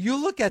 But you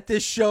look at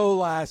this show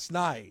last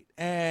night,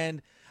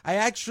 and I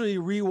actually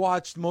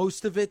rewatched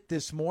most of it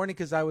this morning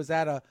because I was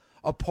at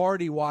a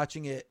party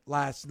watching it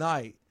last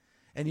night.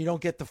 And you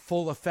don't get the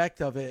full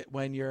effect of it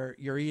when you're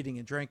eating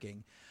and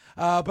drinking.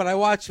 But I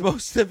watched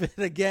most of it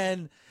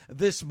again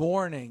this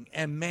morning.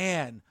 And,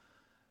 man,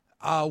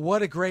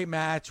 what a great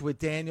match with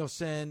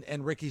Danielson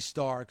and Ricky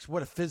Starks.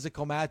 What a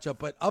physical matchup.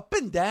 But up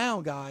and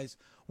down, guys,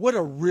 what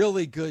a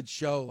really good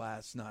show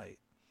last night.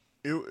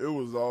 It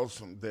was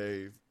awesome,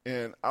 Dave.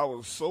 And I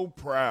was so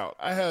proud.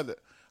 I had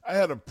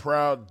a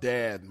proud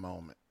dad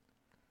moment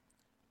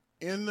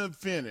in the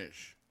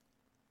finish.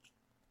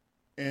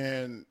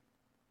 And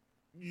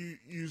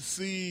you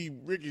see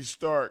Ricky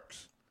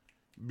Starks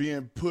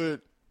being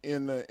put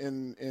in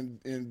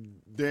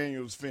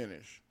Daniel's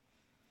finish,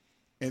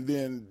 and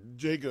then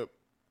Jacob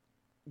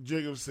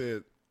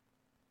said,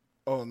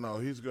 "Oh no,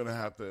 he's gonna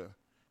have to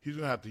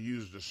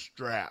use the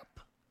strap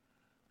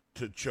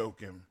to choke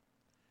him."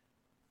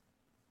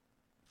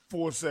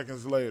 4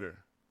 seconds later,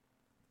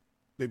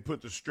 they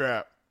put the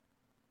strap.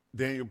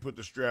 Daniel put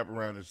the strap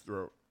around his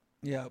throat.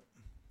 Yep.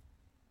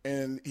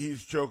 And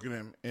he's choking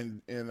him,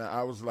 and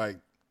I was like,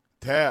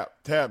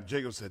 Tap.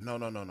 Jacob said, no.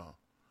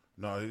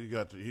 He's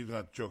got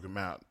to choke him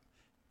out.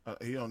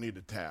 He don't need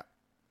to tap.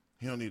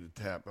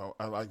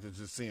 I like to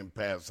just see him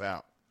pass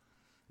out.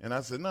 And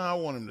I said, no, I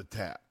want him to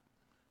tap.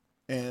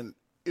 And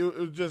it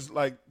was just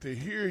like to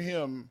hear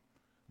him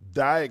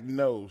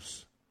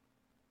diagnose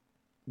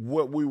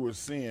what we were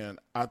seeing,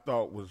 I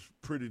thought was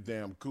pretty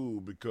damn cool,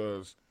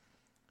 because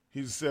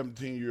he's a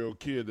 17-year-old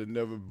kid that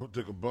never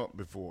took a bump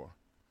before.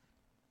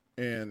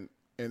 And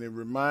it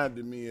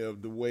reminded me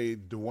of the way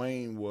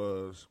Dwayne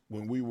was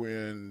when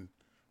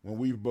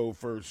we both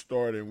first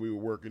started and we were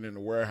working in the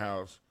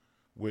warehouse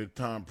with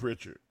Tom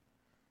Pritchard.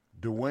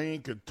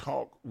 Dwayne could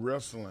talk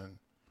wrestling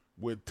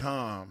with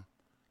Tom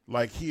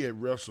like he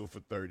had wrestled for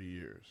 30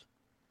 years.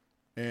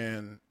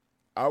 And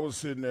I was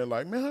sitting there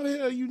like, man, how the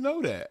hell you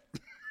know that?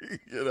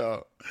 You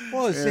know?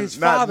 Well, his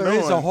father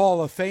is a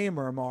Hall of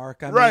Famer,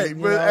 Mark. Right,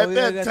 but at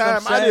that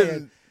time I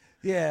didn't.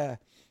 Yeah.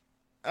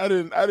 I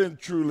didn't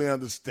truly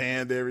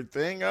understand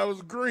everything. I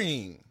was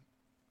green,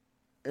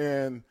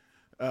 and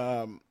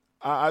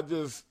I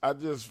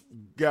just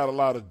got a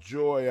lot of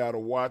joy out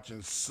of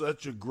watching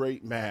such a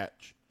great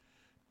match,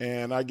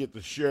 and I get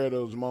to share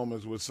those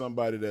moments with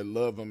somebody that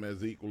love them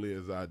as equally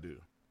as I do.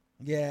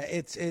 Yeah,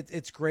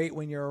 it's great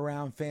when you're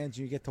around fans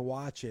and you get to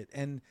watch it,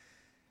 and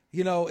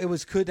you know, it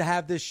was good to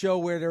have this show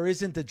where there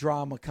isn't the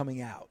drama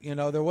coming out. You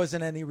know, there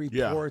wasn't any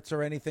reports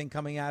or anything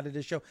coming out of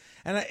this show,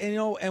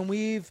 and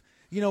we've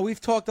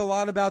talked a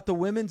lot about the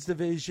women's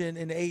division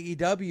in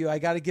AEW. I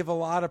got to give a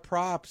lot of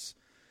props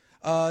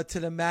to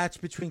the match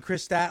between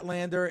Chris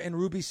Statlander and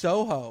Ruby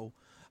Soho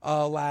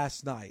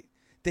last night.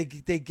 They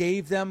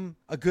gave them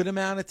a good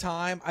amount of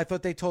time. I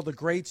thought they told a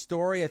great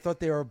story. I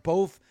thought they were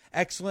both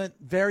excellent,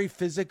 very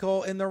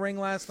physical in the ring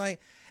last night.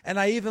 And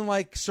I even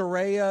like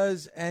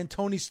Soraya's and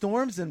Tony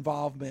Storm's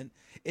involvement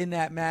in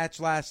that match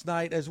last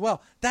night as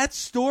well. That's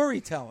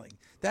storytelling.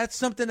 That's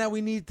something that we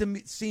need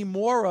to see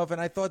more of, and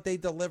I thought they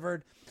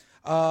delivered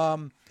up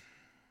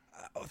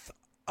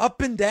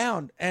and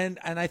down. And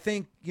I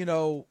think, you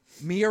know,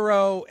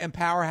 Miro and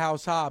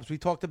Powerhouse Hobbs, we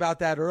talked about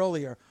that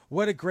earlier.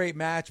 What a great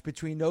match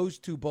between those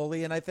two,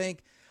 Bully. And I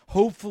think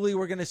hopefully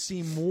we're going to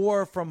see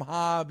more from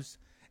Hobbs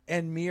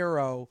and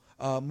Miro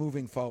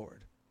moving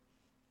forward.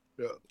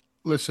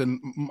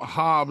 Listen,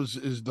 Hobbs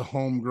is the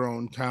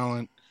homegrown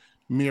talent.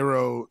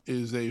 Miro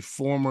is a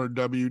former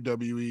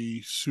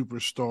WWE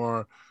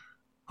superstar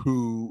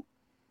who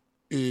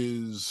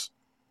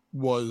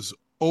was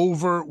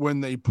over when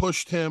they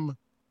pushed him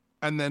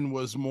and then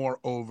was more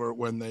over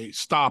when they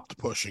stopped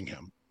pushing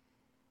him.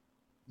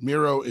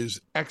 Miro is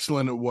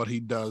excellent at what he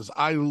does.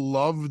 I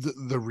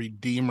loved the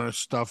Redeemer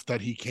stuff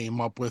that he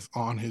came up with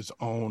on his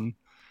own.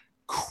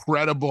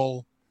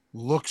 Credible,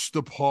 looks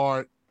the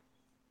part,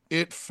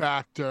 it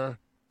factor,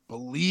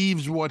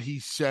 believes what he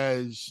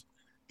says.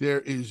 There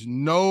is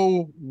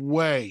no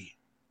way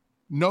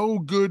no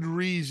good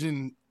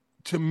reason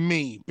to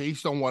me,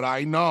 based on what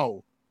I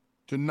know,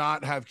 to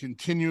not have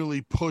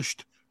continually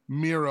pushed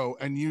Miro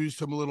and used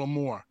him a little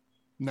more.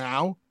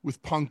 Now,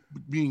 with Punk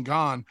being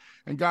gone,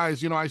 and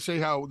guys, I say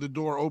how the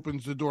door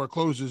opens, the door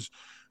closes.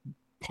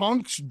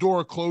 Punk's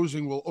door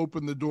closing will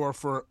open the door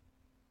for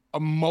a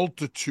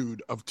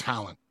multitude of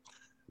talent,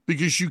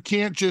 because you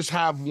can't just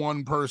have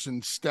one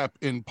person step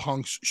in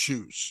Punk's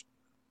shoes.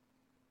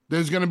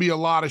 There's going to be a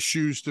lot of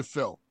shoes to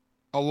fill,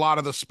 a lot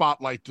of the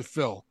spotlight to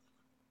fill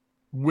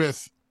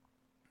with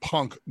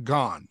Punk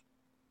gone.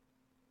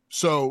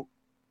 So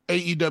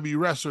AEW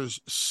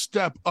wrestlers,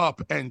 step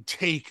up and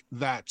take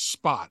that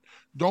spot.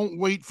 Don't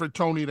wait for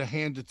Tony to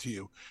hand it to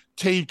you.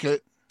 Take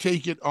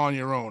it on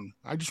your own.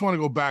 I just want to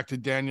go back to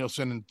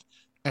Danielson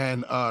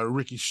and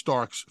Ricky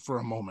Starks for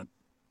a moment.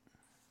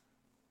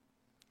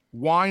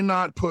 Why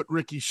not put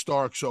Ricky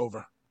Starks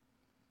over?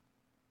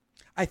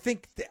 I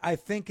think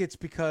it's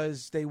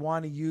because they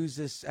want to use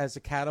this as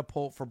a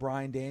catapult for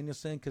Bryan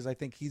Danielson, because I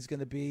think he's going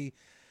to be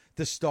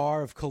the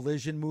star of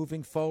Collision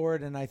moving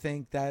forward, and I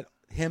think that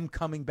him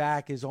coming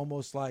back is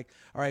almost like,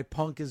 all right,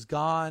 Punk is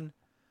gone.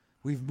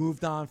 We've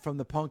moved on from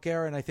the Punk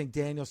era, and I think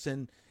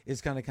Danielson is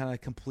going to kind of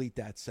complete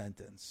that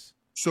sentence.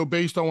 So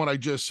based on what I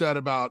just said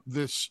about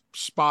this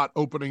spot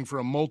opening for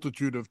a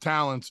multitude of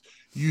talents,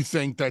 you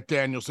think that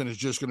Danielson is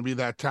just going to be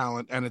that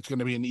talent and it's going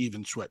to be an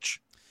even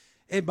switch?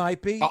 It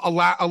might be. A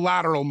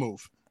lateral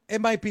move. It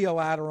might be a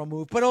lateral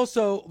move. But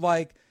also,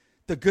 like,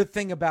 the good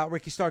thing about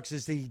Ricky Starks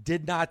is that he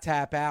did not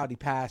tap out. He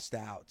passed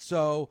out.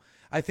 So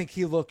I think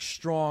he looks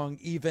strong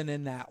even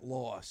in that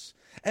loss.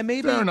 And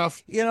maybe, fair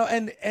enough.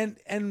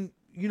 And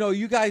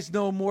you guys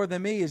know more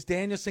than me. Is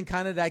Danielson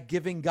kind of that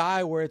giving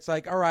guy where it's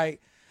like, all right,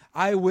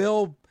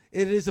 it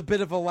is a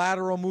bit of a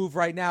lateral move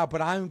right now,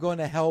 but I'm going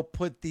to help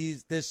put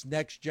this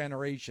next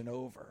generation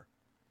over.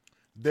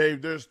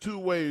 Dave, there's two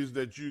ways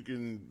that you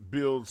can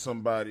build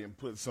somebody and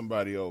put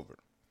somebody over.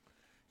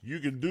 You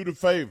can do the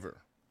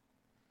favor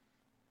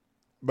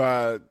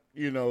by,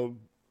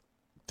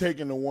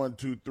 taking the 1,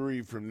 2,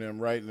 3 from them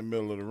right in the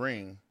middle of the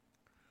ring.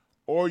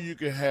 Or you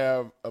can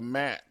have a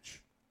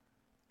match,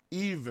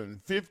 even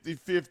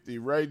 50-50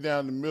 right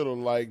down the middle,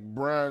 like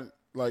Bryan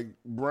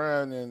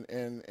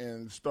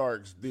and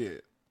Starks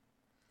did.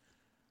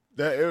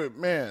 That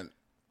man,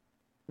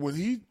 when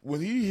he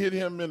hit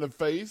him in the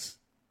face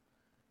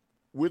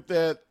with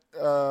that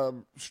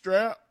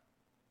strap,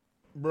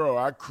 bro,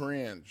 I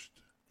cringed.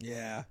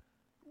 Yeah.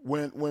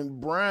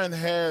 When Bryan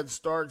had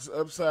Starks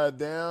upside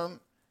down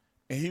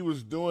and he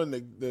was doing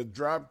the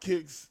drop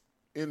kicks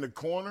in the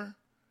corner,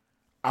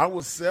 I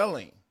was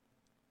selling.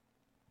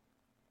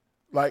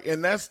 Like,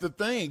 and that's the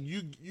thing.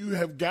 You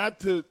have got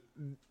to,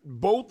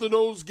 both of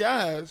those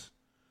guys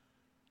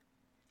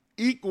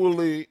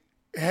equally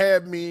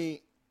had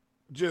me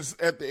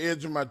just at the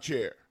edge of my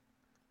chair.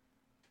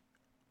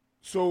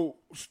 So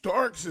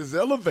Starks is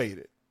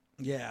elevated.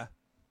 Yeah.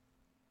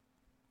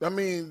 I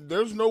mean,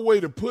 there's no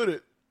way to put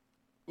it.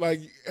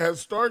 Like,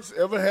 has Starks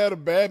ever had a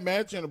bad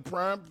match in a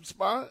prime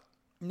spot?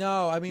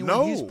 No, I mean,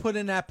 when he's put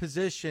in that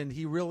position,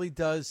 he really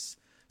does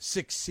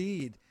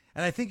succeed.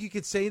 And I think you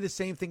could say the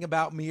same thing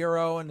about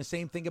Miro and the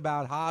same thing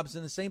about Hobbs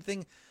and the same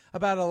thing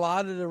about a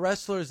lot of the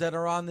wrestlers that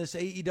are on this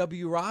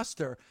AEW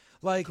roster.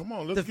 Like, come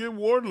on, let's get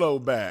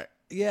Wardlow back.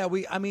 Yeah,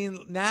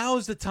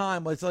 now's the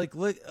time. It's like,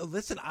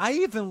 listen, I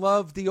even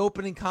love the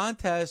opening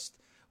contest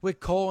with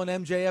Cole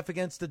and MJF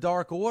against the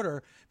Dark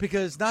Order,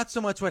 because not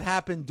so much what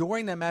happened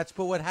during that match,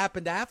 but what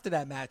happened after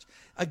that match.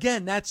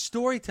 Again, that's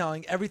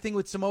storytelling, everything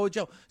with Samoa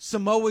Joe.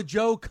 Samoa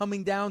Joe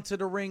coming down to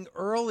the ring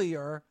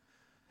earlier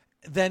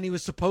than he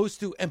was supposed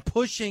to and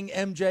pushing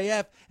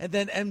MJF, and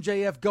then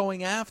MJF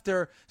going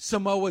after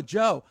Samoa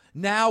Joe.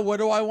 Now what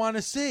do I want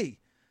to see?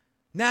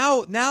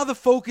 Now the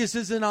focus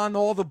isn't on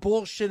all the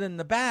bullshit in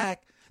the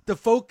back. The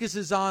focus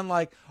is on,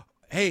 like,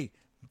 hey,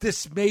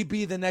 this may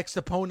be the next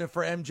opponent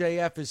for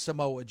MJF is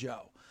Samoa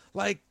Joe.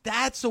 Like,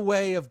 that's a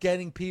way of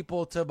getting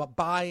people to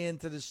buy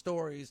into the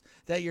stories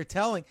that you're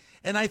telling.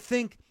 And I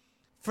think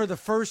for the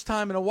first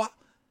time in a while,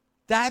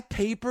 that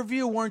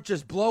pay-per-view weren't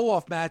just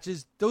blow-off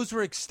matches. Those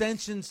were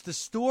extensions to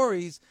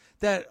stories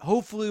that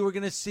hopefully we're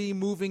going to see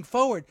moving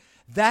forward.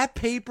 That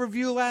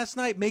pay-per-view last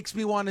night makes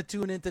me want to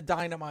tune into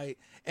Dynamite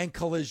and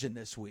Collision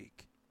this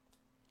week.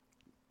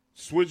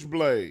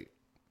 Switchblade.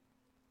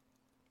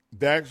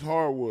 Dax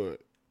Harwood.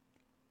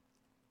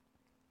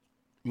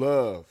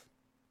 Love.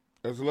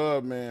 That's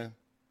love, man.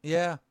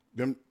 Yeah.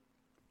 Them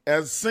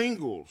as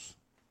singles,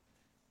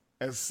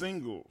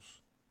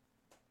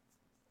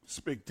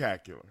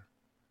 spectacular.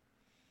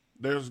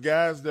 There's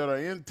guys that are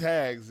in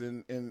tags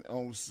in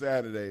on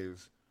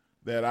Saturdays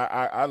that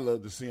I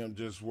love to see them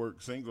just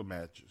work single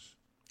matches.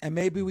 And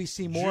maybe we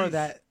see more of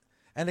that.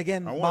 And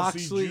again, I want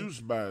Moxley. to see Juice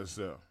by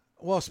itself.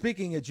 Well,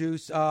 speaking of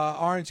Juice,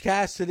 Orange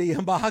Cassidy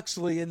and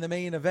Moxley in the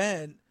main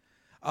event.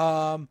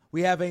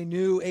 We have a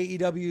new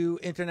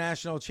AEW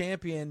International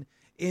Champion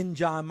in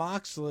Jon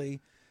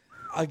Moxley.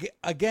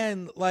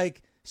 Again,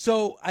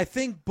 so I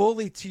think,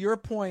 Bully, to your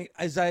point,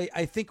 as I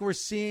think we're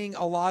seeing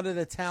a lot of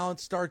the talent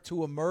start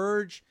to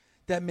emerge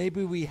that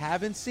maybe we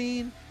haven't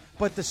seen,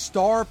 but the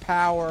star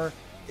power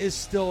is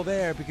still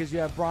there because you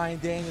have Bryan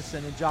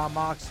Danielson and Jon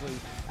Moxley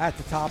at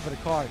the top of the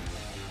card.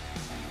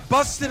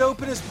 Busted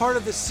Open is part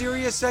of the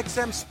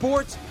SiriusXM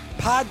Sports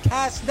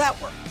Podcast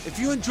Network. If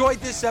you enjoyed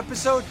this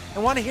episode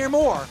and want to hear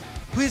more,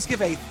 please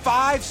give a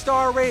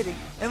 5-star rating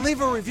and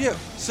leave a review.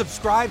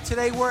 Subscribe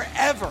today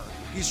wherever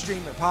you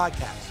stream your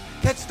podcast.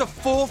 Catch the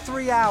full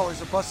 3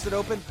 hours of Busted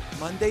Open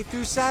Monday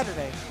through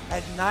Saturday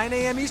at 9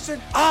 a.m. Eastern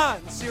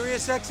on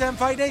SiriusXM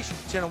Fight Nation,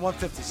 channel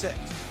 156.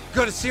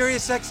 Go to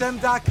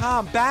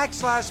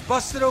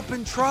SiriusXM.com/Busted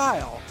Open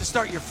Trial to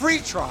start your free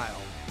trial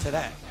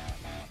today.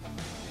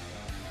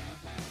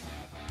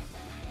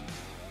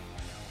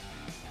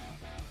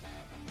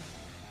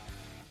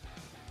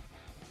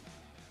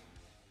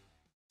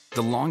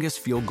 The longest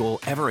field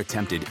goal ever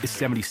attempted is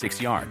 76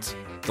 yards.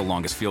 The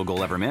longest field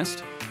goal ever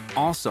missed?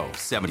 Also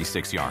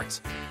 76 yards.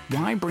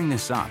 Why bring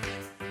this up?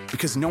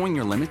 Because knowing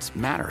your limits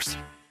matters,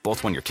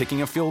 both when you're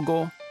kicking a field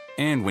goal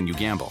and when you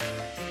gamble.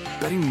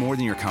 Betting more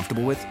than you're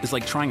comfortable with is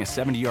like trying a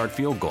 70-yard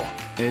field goal.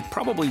 It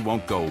probably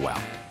won't go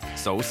well.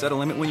 So set a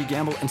limit when you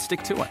gamble and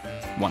stick to it.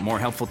 Want more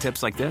helpful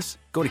tips like this?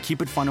 Go to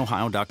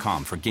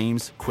keepitfunohio.com for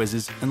games,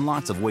 quizzes, and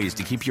lots of ways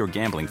to keep your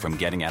gambling from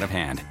getting out of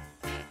hand.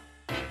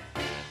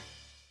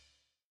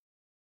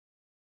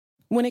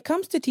 When it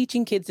comes to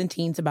teaching kids and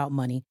teens about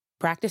money,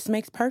 practice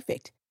makes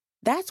perfect.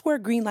 That's where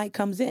Greenlight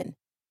comes in.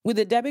 With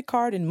a debit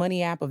card and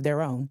money app of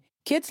their own,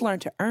 kids learn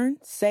to earn,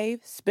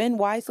 save, spend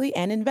wisely,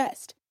 and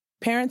invest.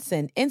 Parents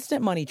send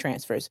instant money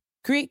transfers,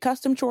 create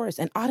custom chores,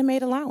 and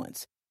automate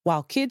allowance,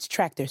 while kids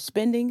track their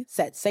spending,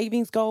 set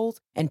savings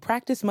goals, and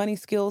practice money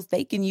skills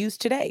they can use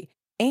today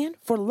and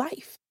for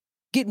life.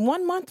 Get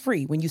 1 month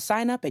free when you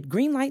sign up at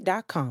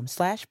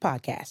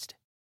greenlight.com/podcast.